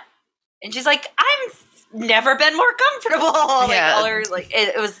hot?" And she's like, "I've never been more comfortable." Yeah. All her,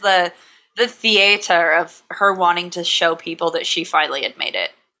 it was the theater of her wanting to show people that she finally had made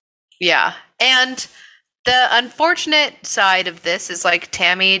it. Yeah. And The unfortunate side of this is like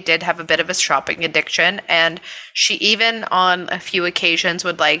Tammy did have a bit of a shopping addiction, and she even on a few occasions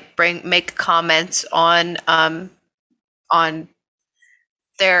would like make comments on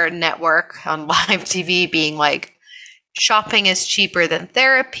their network on live TV being like shopping is cheaper than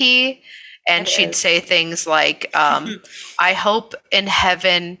therapy, and she'd say things like I hope in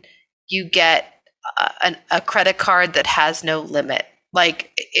heaven you get a credit card that has no limit.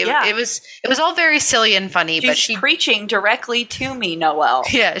 Like it was all very silly and funny. She's but she's preaching directly to me, Noelle.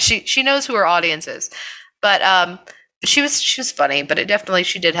 Yeah, she knows who her audience is, but she was funny. But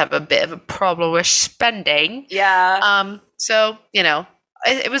she did have a bit of a problem with spending. Yeah. So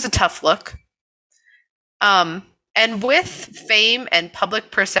it was a tough look. And with fame and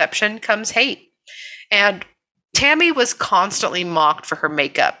public perception comes hate, and Tammy was constantly mocked for her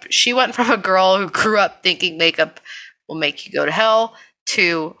makeup. She went from a girl who grew up thinking makeup will make you go to hell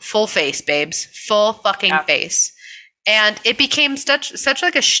to full face, babes, full fucking face. And it became such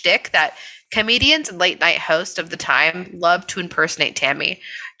like a shtick that comedians and late night hosts of the time loved to impersonate Tammy,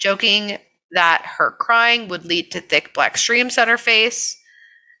 joking that her crying would lead to thick black streams on her face.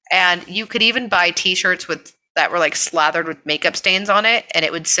 And you could even buy t-shirts that were like slathered with makeup stains on it, and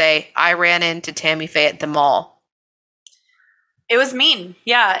it would say, "I ran into Tammy Faye at the mall." It was mean.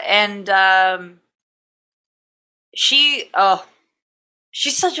 Yeah, and she's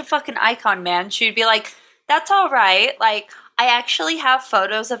such a fucking icon, man. She'd be like, "That's all right. Like, I actually have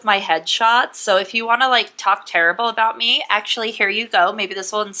photos of my headshots, so if you want to like talk terrible about me, actually here you go. Maybe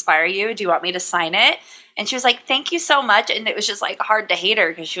this will inspire you. Do you want me to sign it?" And she was like, "Thank you so much." And it was just like hard to hate her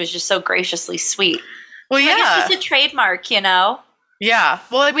because she was just so graciously sweet. Well, yeah, it's just a trademark, Yeah.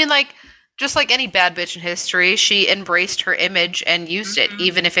 Well, I mean, like, just like any bad bitch in history, she embraced her image and used it,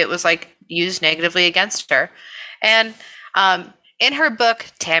 even if it was like used negatively against her. And in her book,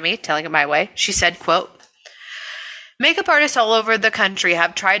 Tammy, Telling It My Way, she said, quote, "Makeup artists all over the country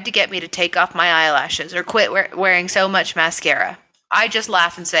have tried to get me to take off my eyelashes or quit wearing so much mascara. I just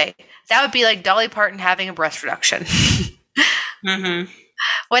laugh and say, that would be like Dolly Parton having a breast reduction."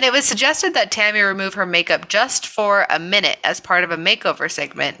 When it was suggested that Tammy remove her makeup just for a minute as part of a makeover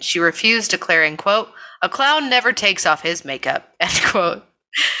segment, she refused, declaring, quote, "A clown never takes off his makeup," end quote.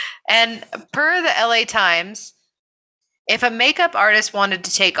 And per the LA Times, if a makeup artist wanted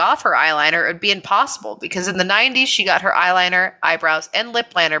to take off her eyeliner, it would be impossible because in the 90s, she got her eyeliner, eyebrows, and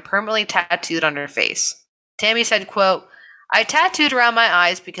lip liner permanently tattooed on her face. Tammy said, quote, "I tattooed around my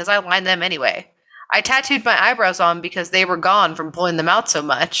eyes because I lined them anyway. I tattooed my eyebrows on because they were gone from pulling them out so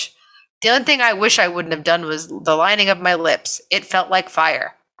much. The only thing I wish I wouldn't have done was the lining of my lips. It felt like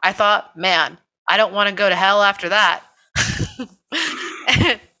fire. I thought, man, I don't want to go to hell after that."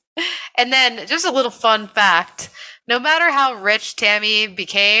 And then, just a little fun fact, no matter how rich Tammy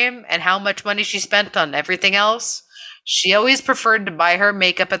became and how much money she spent on everything else, she always preferred to buy her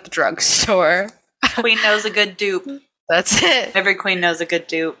makeup at the drugstore. Queen knows a good dupe. That's it. Every queen knows a good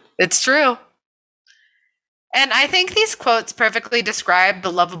dupe. It's true. And I think these quotes perfectly describe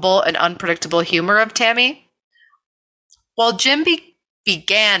the lovable and unpredictable humor of Tammy. While Jim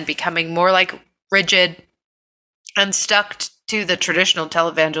began becoming more like rigid and stuck to the traditional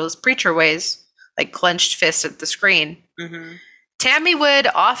televangelist preacher ways, like clenched fists at the screen, Tammy would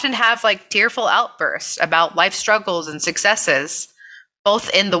often have like tearful outbursts about life struggles and successes, both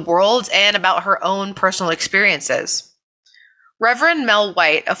in the world and about her own personal experiences. Reverend Mel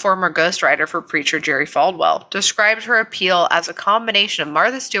White, a former ghostwriter for preacher Jerry Falwell, described her appeal as a combination of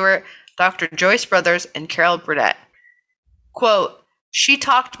Martha Stewart, Dr. Joyce Brothers, and Carol Burnett. Quote, "She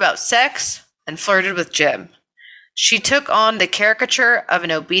talked about sex and flirted with Jim. She took on the caricature of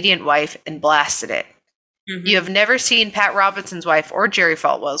an obedient wife and blasted it. You have never seen Pat Robinson's wife or Jerry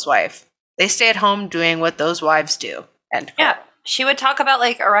Falwell's wife. They stay at home doing what those wives do." End quote. Yeah, she would talk about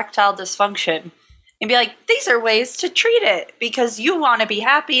like erectile dysfunction and be like, "These are ways to treat it because you want to be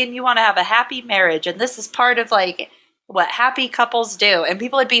happy and you want to have a happy marriage. And this is part of like what happy couples do." And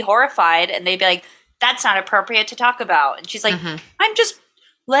people would be horrified and they'd be like, "That's not appropriate to talk about." And she's like, "I'm just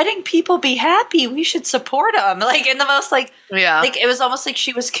letting people be happy. We should support them." Like in the most like it was almost like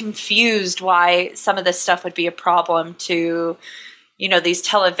she was confused why some of this stuff would be a problem to, these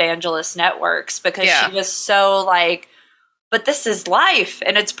televangelist networks because she was so like, but this is life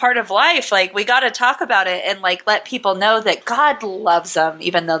and it's part of life. Like we got to talk about it and like let people know that God loves them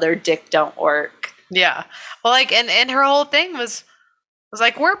even though their dick don't work. Yeah. Well, like, and her whole thing was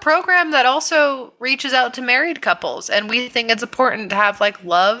like, we're a program that also reaches out to married couples and we think it's important to have like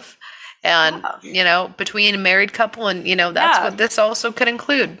love and, between a married couple and, that's what this also could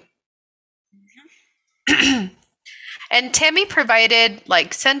include. And Tammy provided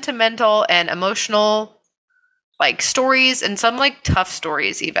like sentimental and emotional like stories and some like tough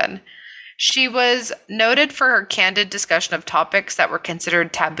stories even. She was noted for her candid discussion of topics that were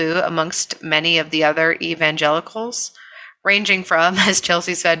considered taboo amongst many of the other evangelicals, ranging from, as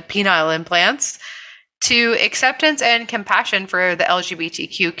Chelsea said, penile implants to acceptance and compassion for the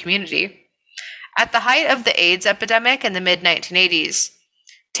LGBTQ community. At the height of the AIDS epidemic in the mid-1980s,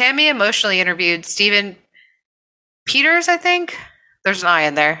 Tammy emotionally interviewed Stephen Peters, I think. There's an I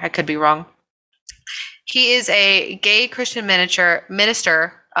in there. I could be wrong. He is a gay Christian minister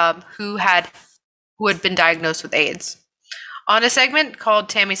who had been diagnosed with AIDS. On a segment called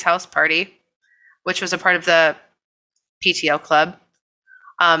Tammy's House Party, which was a part of the PTL Club,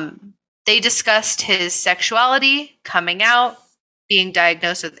 they discussed his sexuality, coming out, being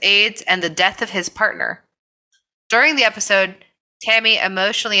diagnosed with AIDS, and the death of his partner. During the episode, Tammy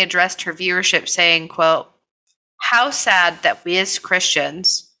emotionally addressed her viewership saying, quote, "How sad that we as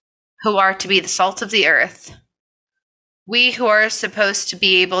Christians, who are to be the salt of the earth, we who are supposed to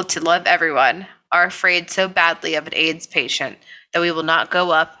be able to love everyone, are afraid so badly of an AIDS patient that we will not go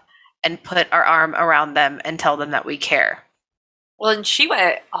up and put our arm around them and tell them that we care." Well, and she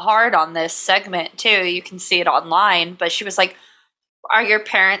went hard on this segment too. You can see it online, but she was like, "Are your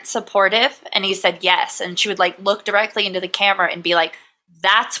parents supportive?" And he said yes. And she would like look directly into the camera and be like,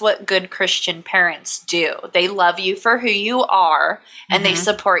 "That's what good Christian parents do. They love you for who you are, and they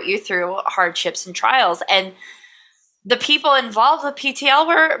support you through hardships and trials." And the people involved with PTL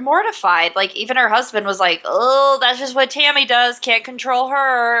were mortified. Like, even her husband was like, "Oh, that's just what Tammy does. Can't control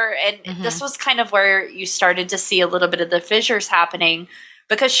her." And this was kind of where you started to see a little bit of the fissures happening,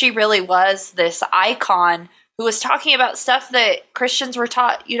 because she really was this icon who was talking about stuff that Christians were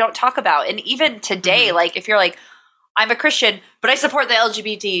taught you don't talk about. And even today, like, if you're like, "I'm a Christian, but I support the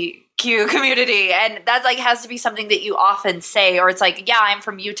LGBTQ community," and that like has to be something that you often say, or it's like, "Yeah, I'm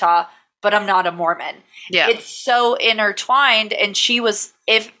from Utah, but I'm not a Mormon." Yeah. It's so intertwined. And she was,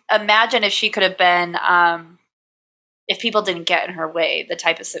 imagine if she could have been, if people didn't get in her way, the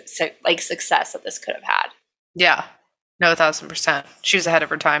type of success that this could have had. Yeah. No, 1,000%. She was ahead of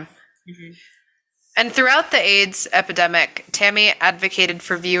her time. And throughout the AIDS epidemic, Tammy advocated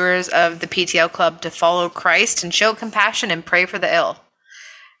for viewers of the PTL Club to follow Christ and show compassion and pray for the ill.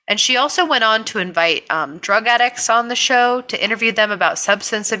 And she also went on to invite drug addicts on the show to interview them about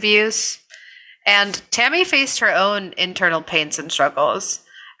substance abuse. And Tammy faced her own internal pains and struggles.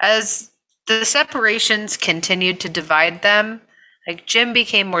 As the separations continued to divide them, like Jim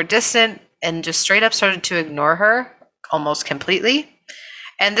became more distant and just straight up started to ignore her almost completely.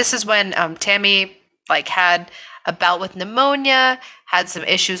 And this is when Tammy like had a bout with pneumonia, had some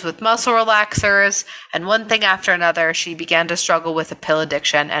issues with muscle relaxers, and one thing after another, she began to struggle with a pill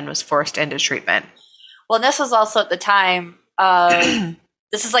addiction and was forced into treatment. Well, and this was also at the time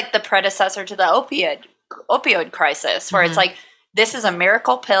this is like the predecessor to the opioid crisis, where it's like, this is a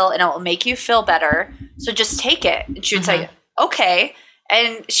miracle pill and it will make you feel better, so just take it. And she would say, "Okay."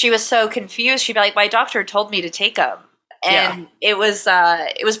 And she was so confused. She'd be like, "My doctor told me to take them." And it was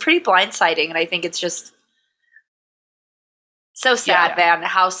pretty blindsiding. And I think it's just so sad, man,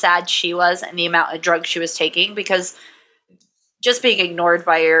 how sad she was and the amount of drugs she was taking, because just being ignored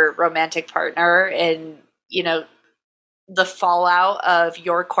by your romantic partner and, you know, the fallout of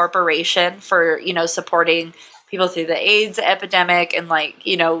your corporation for, you know, supporting people through the AIDS epidemic and, like,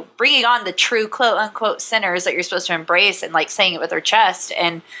 you know, bringing on the true quote unquote sinners that you're supposed to embrace and like saying it with her chest.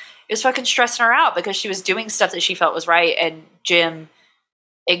 And it was fucking stressing her out because she was doing stuff that she felt was right. And Jim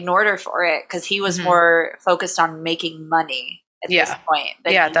ignored her for it because he was more focused on making money at this point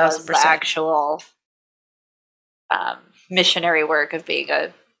than he was the actual missionary work of being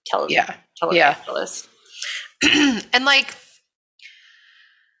a televangelist. And like,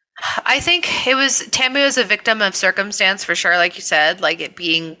 I think Tammy was a victim of circumstance for sure, like you said, like it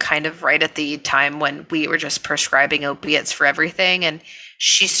being kind of right at the time when we were just prescribing opiates for everything. And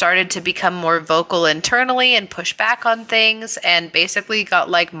she started to become more vocal internally and push back on things and basically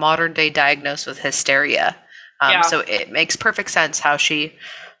got like modern day diagnosed with hysteria. So it makes perfect sense how she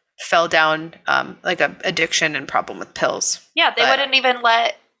fell down like a addiction and problem with pills. Yeah, they wouldn't even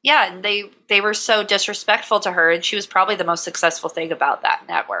let. Yeah, and they were so disrespectful to her, and she was probably the most successful thing about that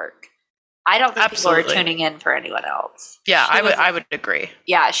network. I don't think people were tuning in for anyone else. Yeah, I would agree.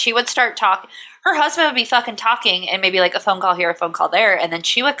 Yeah, she would start talking. Her husband would be fucking talking, and maybe like a phone call here, a phone call there, and then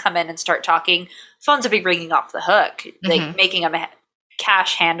she would come in and start talking. Phones would be ringing off the hook, like making them a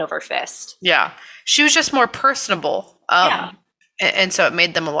cash hand over fist. Yeah, she was just more personable. And so it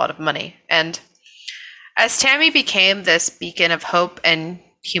made them a lot of money. And as Tammy became this beacon of hope and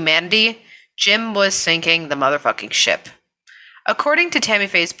humanity, Jim was sinking the motherfucking ship. According to Tammy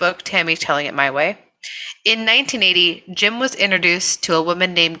Faye's book, Tammy Telling It My Way, In 1980, Jim was introduced to a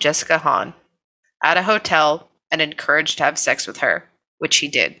woman named Jessica Hahn at a hotel and encouraged to have sex with her, which he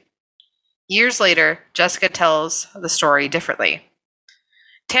did. Years later, Jessica tells the story differently.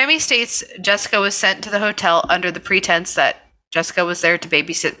 Tammy states Jessica was sent to the hotel under the pretense that Jessica was there to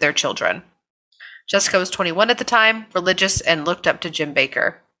babysit their children. Jessica was 21 at the time, religious, and looked up to Jim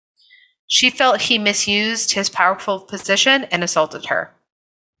Bakker. She felt he misused his powerful position and assaulted her,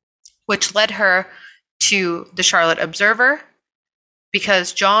 which led her to the Charlotte Observer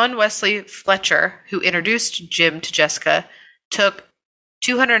because John Wesley Fletcher, who introduced Jim to Jessica, took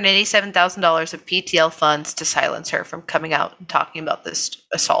 $287,000 of PTL funds to silence her from coming out and talking about this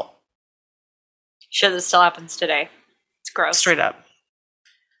assault. Shit, this still happens today. It's gross. Straight up.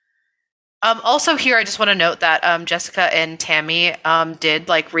 Also here, I just want to note that Jessica and Tammy did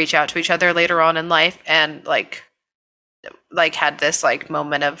like reach out to each other later on in life and like had this like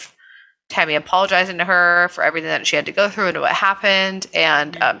moment of Tammy apologizing to her for everything that she had to go through and what happened,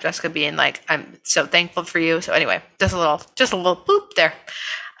 and Jessica being like, "I'm so thankful for you." So anyway, just a little boop there.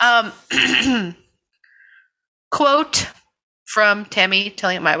 Quote from Tammy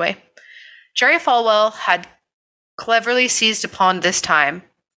telling it my way. Jerry Falwell had cleverly seized upon this time,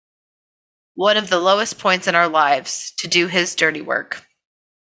 one of the lowest points in our lives, to do his dirty work.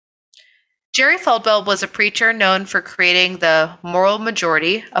 Jerry Falwell was a preacher known for creating the Moral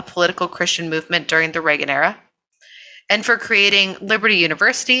Majority, a political Christian movement during the Reagan era, and for creating Liberty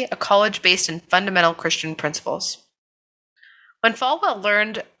University, a college based in fundamental Christian principles. When Falwell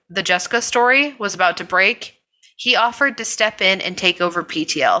learned the Jessica story was about to break, he offered to step in and take over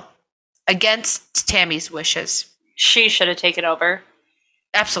PTL, against Tammy's wishes. She should have taken over.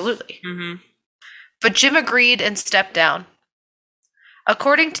 Absolutely. Mm-hmm. But Jim agreed and stepped down.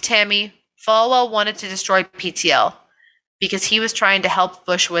 According to Tammy, Falwell wanted to destroy PTL because he was trying to help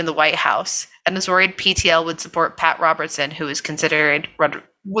Bush win the White House and was worried PTL would support Pat Robertson, who was considering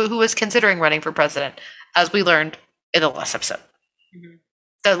running for president, as we learned in the last episode. Mm-hmm.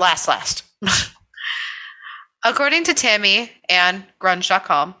 The last. According to Tammy and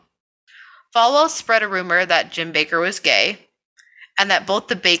Grunge.com, Falwell spread a rumor that Jim Bakker was gay and that both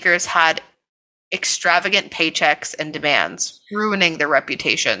the Bakkers had extravagant paychecks and demands, ruining their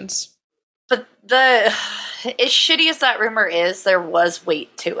reputations. But as shitty as that rumor is, there was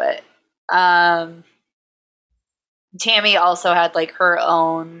weight to it. Tammy also had like her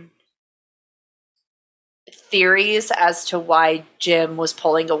own theories as to why Jim was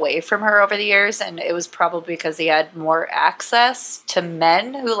pulling away from her over the years, and it was probably because he had more access to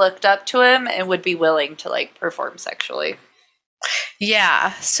men who looked up to him and would be willing to like perform sexually.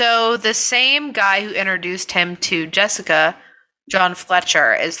 Yeah, so the same guy who introduced him to Jessica, John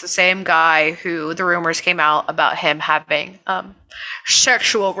Fletcher, is the same guy who the rumors came out about him having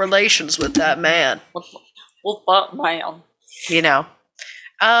sexual relations with that man. With that man. You know.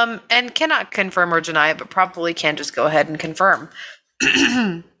 And cannot confirm or deny it, but probably can just go ahead and confirm.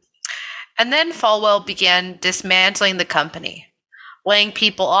 And then Falwell began dismantling the company, laying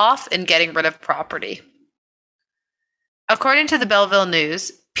people off and getting rid of property. According to the Belleville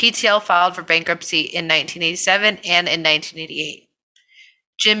News, PTL filed for bankruptcy in 1987 and in 1988.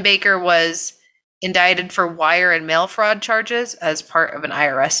 Jim Bakker was indicted for wire and mail fraud charges as part of an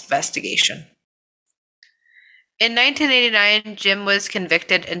IRS investigation. In 1989, Jim was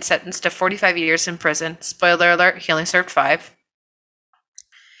convicted and sentenced to 45 years in prison. Spoiler alert, he only served 5.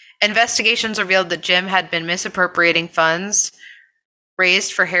 Investigations revealed that Jim had been misappropriating funds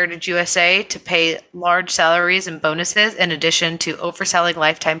raised for Heritage USA to pay large salaries and bonuses, in addition to overselling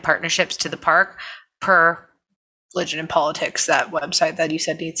lifetime partnerships to the park, per Religion and Politics, that website that you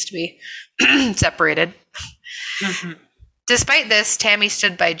said needs to be separated. Mm-hmm. Despite this, Tammy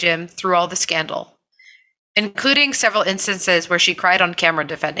stood by Jim through all the scandal, including several instances where she cried on camera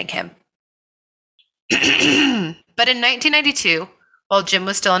defending him. But in 1992, while Jim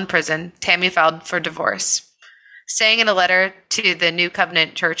was still in prison, Tammy filed for divorce, saying in a letter to the New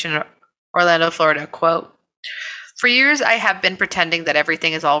Covenant Church in Orlando, Florida, quote, "For years I have been pretending that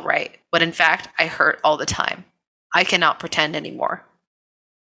everything is all right, but in fact I hurt all the time. I cannot pretend anymore."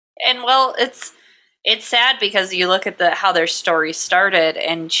 And well, it's sad because you look at how their story started,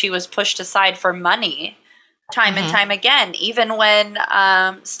 and she was pushed aside for money time and time again. Even when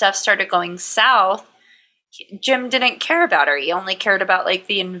stuff started going south, Jim didn't care about her. He only cared about like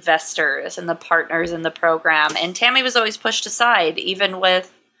the investors and the partners in the program. And Tammy was always pushed aside,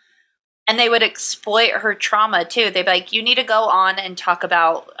 and they would exploit her trauma too. They'd be like, "You need to go on and talk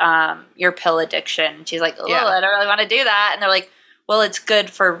about your pill addiction." She's like, "Oh, yeah. I don't really want to do that." And they're like, "Well, it's good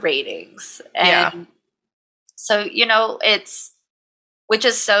for ratings." And so, it's Which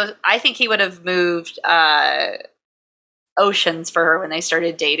is so, I think he would have moved oceans for her when they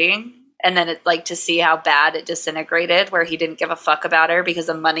started dating. And then it, like, to see how bad it disintegrated, where he didn't give a fuck about her because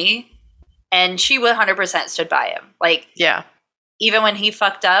of money. And she would 100% stood by him. Like, Yeah. even when he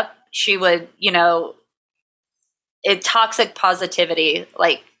fucked up, she would, it toxic positivity,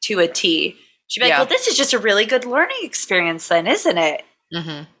 like, to a T. She'd be like, well, this is just a really good learning experience then, isn't it?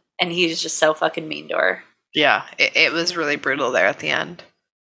 Mm-hmm. And he's just so fucking mean to her. Yeah, it was really brutal there at the end.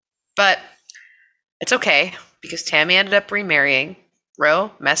 But it's okay, because Tammy ended up remarrying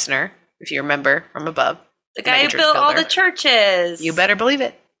Roe Messner, if you remember from above. The guy who built all the churches. You better believe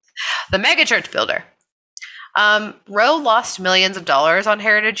it. The mega church builder. Roe lost millions of dollars on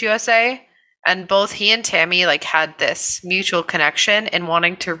Heritage USA, and both he and Tammy had this mutual connection in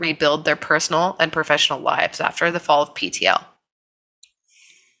wanting to rebuild their personal and professional lives after the fall of PTL.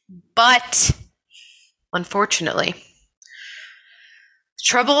 But unfortunately,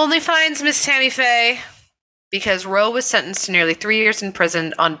 trouble only finds Miss Tammy Faye, because Roe was sentenced to nearly 3 years in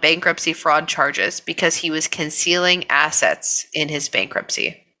prison on bankruptcy fraud charges because he was concealing assets in his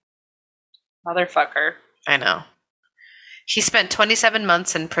bankruptcy. Motherfucker. I know. He spent 27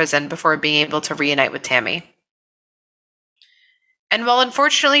 months in prison before being able to reunite with Tammy. And while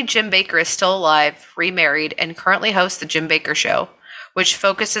unfortunately Jim Baker is still alive, remarried, and currently hosts The Jim Baker Show, which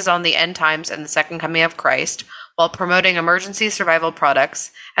focuses on the end times and the second coming of Christ, while promoting emergency survival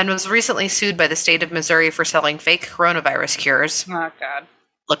products, and was recently sued by the state of Missouri for selling fake coronavirus cures. Oh, God.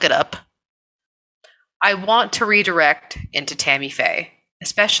 Look it up. I want to redirect into Tammy Faye,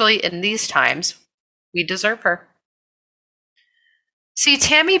 especially in these times. We deserve her. See,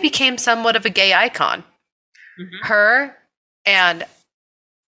 Tammy became somewhat of a gay icon. Mm-hmm. Her and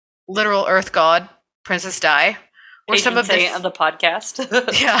literal Earth God, Princess Di, were some of the podcast.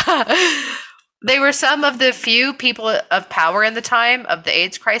 Yeah. They were some of the few people of power in the time of the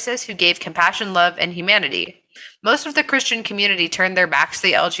AIDS crisis who gave compassion, love, and humanity. Most of the Christian community turned their backs to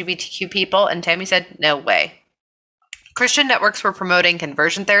the LGBTQ people, and Tammy said, no way. Christian networks were promoting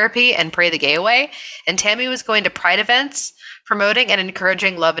conversion therapy and Pray the Gay Away, and Tammy was going to Pride events, promoting and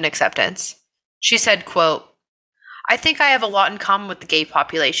encouraging love and acceptance. She said, quote, I think I have a lot in common with the gay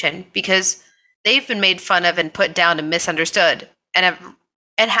population because they've been made fun of and put down and misunderstood, and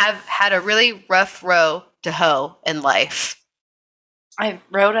have had a really rough row to hoe in life.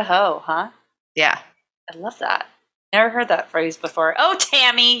 Row to hoe, huh? Yeah. I love that. Never heard that phrase before. Oh,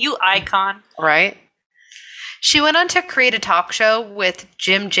 Tammy, you icon. Right? She went on to create a talk show with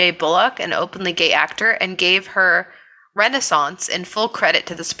Jim J. Bullock, an openly gay actor, and gave her renaissance in full credit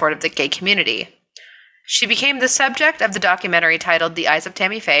to the support of the gay community. She became the subject of the documentary titled The Eyes of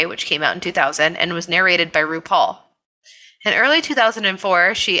Tammy Faye, which came out in 2000 and was narrated by RuPaul. In early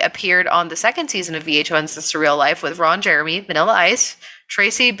 2004, she appeared on the second season of VH1's The Surreal Life with Ron Jeremy, Vanilla Ice,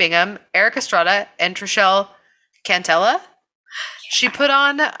 Tracy Bingham, Eric Estrada, and Trishelle Cantella. She put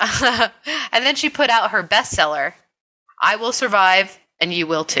on, and then she put out her bestseller, I Will Survive, and You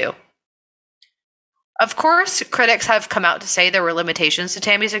Will Too. Of course, critics have come out to say there were limitations to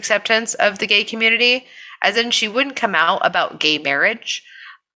Tammy's acceptance of the gay community, as in she wouldn't come out about gay marriage,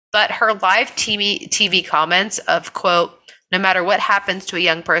 but her live TV comments of, quote, no matter what happens to a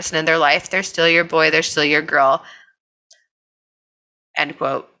young person in their life, they're still your boy, they're still your girl, end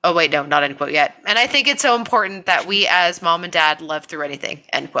quote. Oh, wait, no, not end quote yet. And I think it's so important that we as mom and dad love through anything,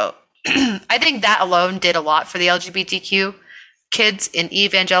 end quote. I think that alone did a lot for the LGBTQ kids in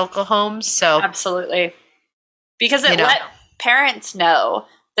evangelical homes. So absolutely. Because it let parents know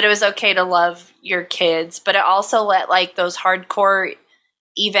that it was okay to love your kids, but it also let those hardcore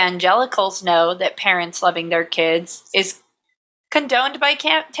evangelicals know that parents loving their kids is condoned by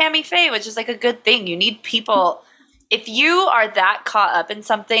Tammy Faye, which is a good thing. You need people. If you are that caught up in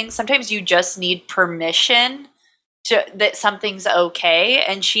something, sometimes you just need permission that something's okay.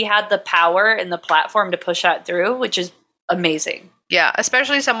 And she had the power and the platform to push that through, which is amazing. Yeah,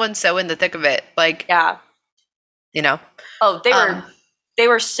 especially someone so in the thick of it. Yeah. Oh, they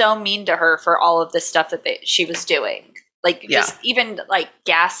were so mean to her for all of the stuff that she was doing. Just even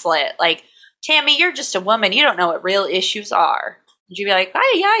gaslit. Tammy, you're just a woman. You don't know what real issues are. And you'd be like,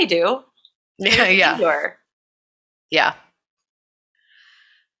 oh, yeah, I do. Yeah. Yeah.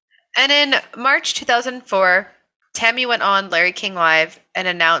 And in March 2004, Tammy went on Larry King Live and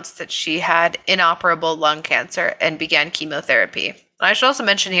announced that she had inoperable lung cancer and began chemotherapy. And I should also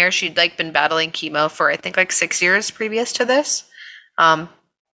mention here, she'd been battling chemo for I think 6 years previous to this.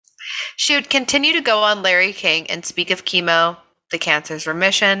 She would continue to go on Larry King and speak of chemo, the cancer's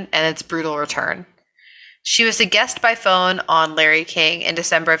remission, and its brutal return. She was a guest by phone on Larry King in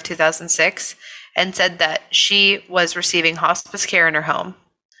December of 2006, and said that she was receiving hospice care in her home.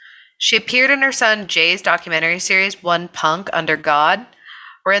 She appeared in her son Jay's documentary series, One Punk Under God,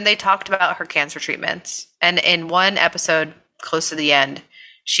 wherein they talked about her cancer treatments. And in one episode, close to the end,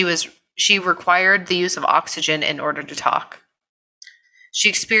 she required the use of oxygen in order to talk. She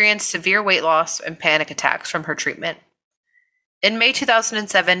experienced severe weight loss and panic attacks from her treatment. In May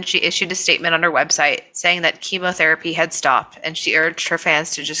 2007, she issued a statement on her website saying that chemotherapy had stopped, and she urged her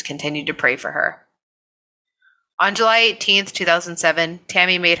fans to just continue to pray for her. On July 18th, 2007,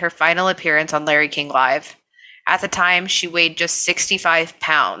 Tammy made her final appearance on Larry King Live. At the time, she weighed just 65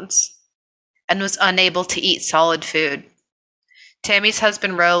 pounds and was unable to eat solid food. Tammy's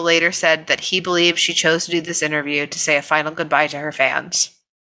husband, Roe, later said that he believed she chose to do this interview to say a final goodbye to her fans.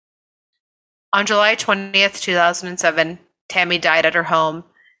 On July 20th, 2007, Tammy died at her home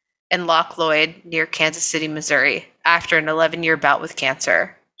in Loch Lloyd near Kansas City, Missouri, after an 11-year bout with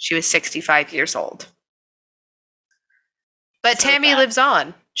cancer. She was 65 years old. But so Tammy lives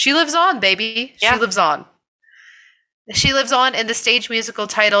on. She lives on, baby. Yeah. She lives on. She lives on in the stage musical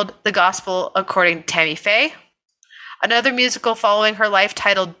titled The Gospel According to Tammy Faye. Another musical following her life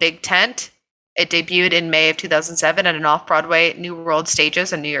titled Big Tent. It debuted in May of 2007 at an off-Broadway New World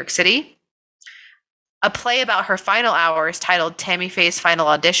Stages in New York City. A play about her final hours titled Tammy Faye's Final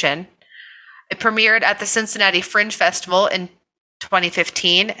Audition. It premiered at the Cincinnati Fringe Festival in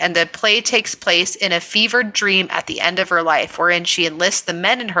 2015, and the play takes place in a fevered dream at the end of her life, wherein she enlists the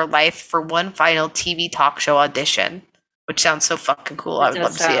men in her life for one final TV talk show audition, which sounds so fucking cool. I would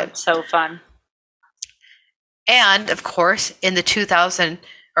love to see it. So fun. And, of course, in the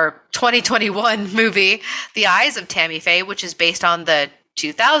 2021 movie, The Eyes of Tammy Faye, which is based on the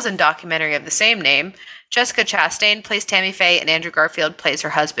 2000 documentary of the same name, Jessica Chastain plays Tammy Faye and Andrew Garfield plays her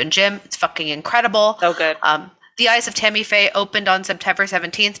husband, Jim. It's fucking incredible. So good. The Eyes of Tammy Faye opened on September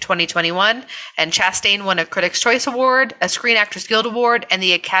 17th, 2021, and Chastain won a Critics' Choice Award, a Screen Actors Guild Award, and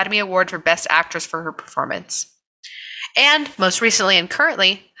the Academy Award for Best Actress for her performance. And most recently and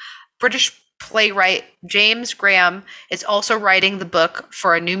currently, British playwright James Graham is also writing the book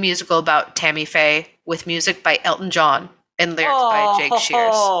for a new musical about Tammy Faye with music by Elton John and lyrics by Jake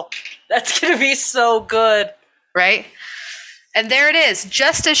Shears. That's going to be so good. Right? And there it is,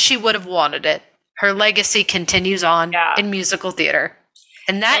 just as she would have wanted it. Her legacy continues on in musical theater.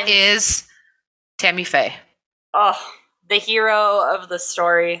 And that is Tammy Faye. Oh, the hero of the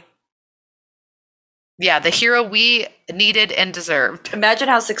story. Yeah, the hero we needed and deserved. Imagine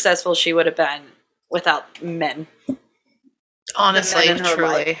how successful she would have been without men. Honestly,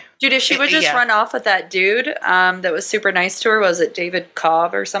 truly. Life. Dude, if she would just run off with that dude that was super nice to her, was it David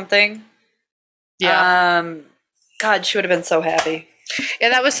Cobb or something? Yeah. God, she would have been so happy. Yeah,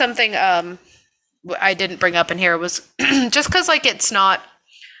 that was something I didn't bring up in here. Was just because, like, it's not...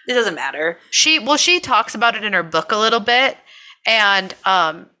 It doesn't matter. She talks about it in her book a little bit, and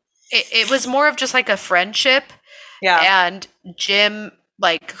it was more of just, like, a friendship. Yeah. And Jim...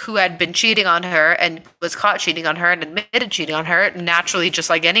 like, who had been cheating on her and was caught cheating on her and admitted cheating on her, naturally,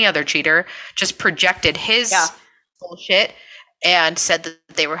 just like any other cheater, just projected his bullshit and said that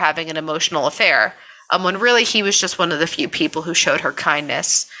they were having an emotional affair. When really he was just one of the few people who showed her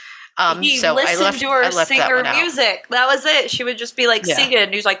kindness. He listened to her sing her music. That was it. She would just be like singing.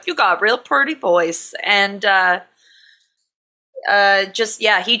 And he was like, "You got a real pretty voice." And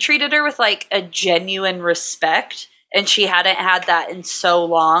he treated her with like a genuine respect. And she hadn't had that in so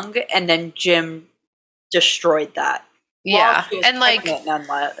long, and then Jim destroyed that. Yeah, and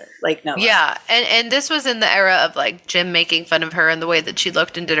yeah, and this was in the era of like Jim making fun of her and the way that she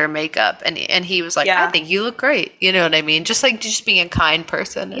looked and did her makeup, and he was like, "I think you look great," you know what I mean? Just being a kind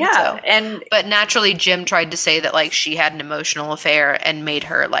person. And but naturally, Jim tried to say that like she had an emotional affair and made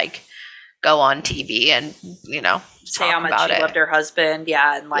her like go on TV and say how much she loved her husband,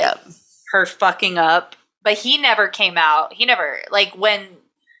 and her fucking up. But he never came out. He never, like, when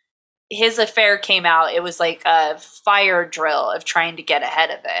his affair came out, it was like a fire drill of trying to get ahead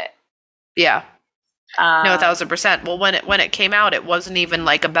of it. Yeah. No, 1,000%. Well, when it came out, it wasn't even,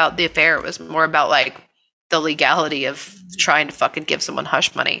 like, about the affair. It was more about, like, the legality of trying to fucking give someone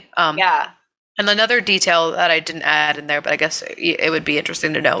hush money. Yeah. And another detail that I didn't add in there, but I guess it would be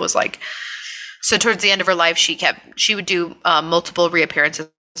interesting to know, was, like, so towards the end of her life, she would do multiple reappearances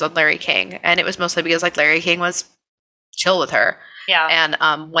on Larry King, and it was mostly because like Larry King was chill with her. Yeah.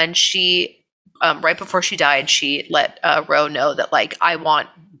 And when she right before she died, she let Roe know that like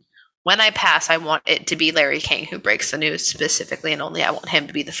when I pass, I want it to be Larry King who breaks the news specifically, and only I want him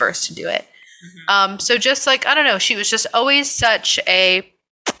to be the first to do it. Mm-hmm. So just like, I don't know, she was just always such a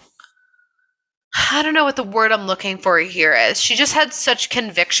I don't know what the word I'm looking for here is. She just had such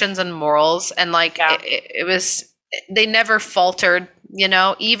convictions and morals, and like Yeah. it was, they never faltered, you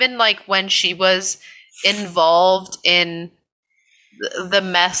know, even like when she was involved in the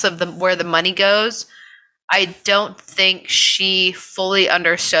mess of the where the money goes. I don't think she fully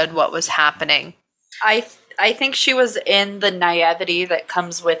understood what was happening. I think she was in the naivety that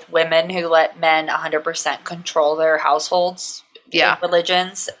comes with women who let men 100% control their households. Yeah. In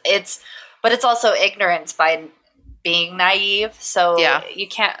religions. But it's also ignorance by being naive. So Yeah. you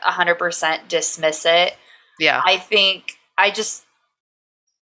can't 100% dismiss it. Yeah. I think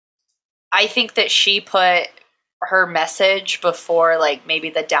that she put her message before like maybe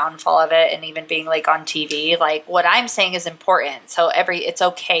the downfall of it and even being like on TV. Like what I'm saying is important. So it's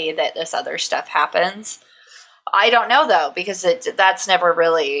okay that this other stuff happens. I don't know though, because that's never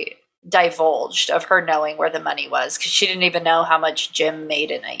really divulged of her knowing where the money was, because she didn't even know how much Jim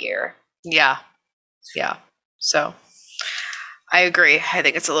made in a year. Yeah. So I agree. I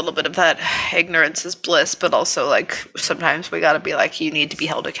think it's a little bit of that ignorance is bliss, but also like sometimes we got to be like, you need to be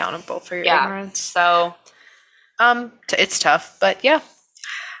held accountable for your ignorance. So it's tough, but yeah,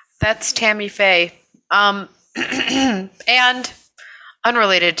 that's Tammy Faye. And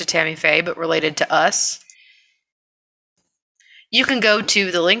unrelated to Tammy Faye, but related to us, you can go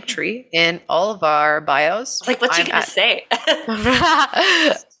to the link tree in all of our bios. like, what's she gonna say?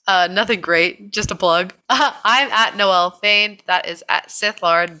 Nothing great, just a plug. I'm at Noelle Fain. That is at Sith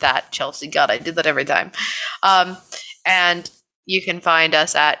Lord. That Chelsea. God, I did that every time. And you can find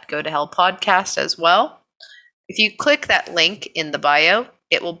us at Go to Hell Podcast as well. If you click that link in the bio,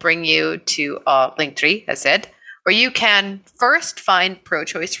 it will bring you to Linktree, as said, where you can first find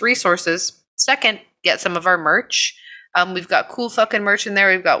pro-choice resources. Second, get some of our merch. We've got cool fucking merch in there.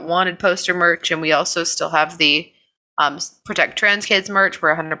 We've got wanted poster merch, and we also still have the Protect Trans Kids merch,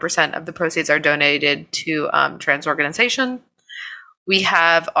 where 100% of the proceeds are donated to trans organization. We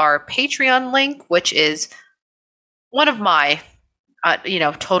have our Patreon link, which is one of my,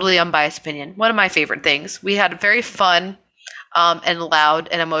 totally unbiased opinion, one of my favorite things. We had a very fun and loud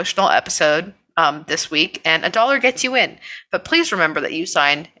and emotional episode this week, and $1 gets you in. But please remember that you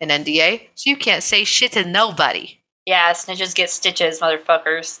signed an NDA, so you can't say shit to nobody. Yeah, snitches get stitches,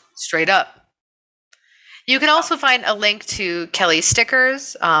 motherfuckers. Straight up. You can also find a link to Kelly's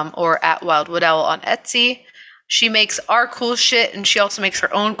stickers or at Wildwood Owl on Etsy. She makes our cool shit, and she also makes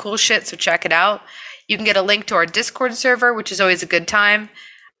her own cool shit, so check it out. You can get a link to our Discord server, which is always a good time.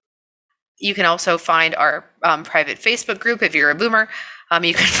 You can also find our private Facebook group if you're a boomer.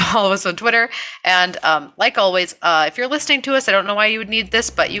 You can follow us on Twitter. And like always, if you're listening to us, I don't know why you would need this,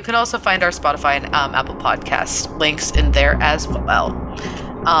 but you can also find our Spotify and Apple Podcast links in there as well.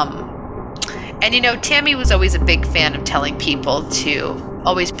 And, Tammy was always a big fan of telling people to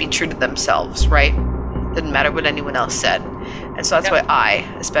always be true to themselves, right? Didn't matter what anyone else said. And so that's why I,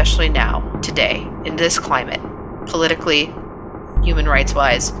 especially now, today, in this climate, politically, human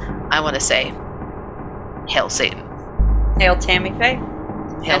rights-wise, I want to say, hail Satan. Hail Tammy Faye.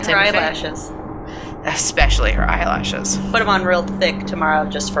 Hail And Tammy her Faye. eyelashes. Especially her eyelashes. Put them on real thick tomorrow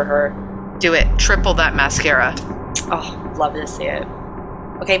just for her. Do it. Triple that mascara. Oh, love to see it.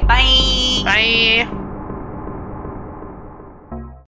 Okay, bye. Bye.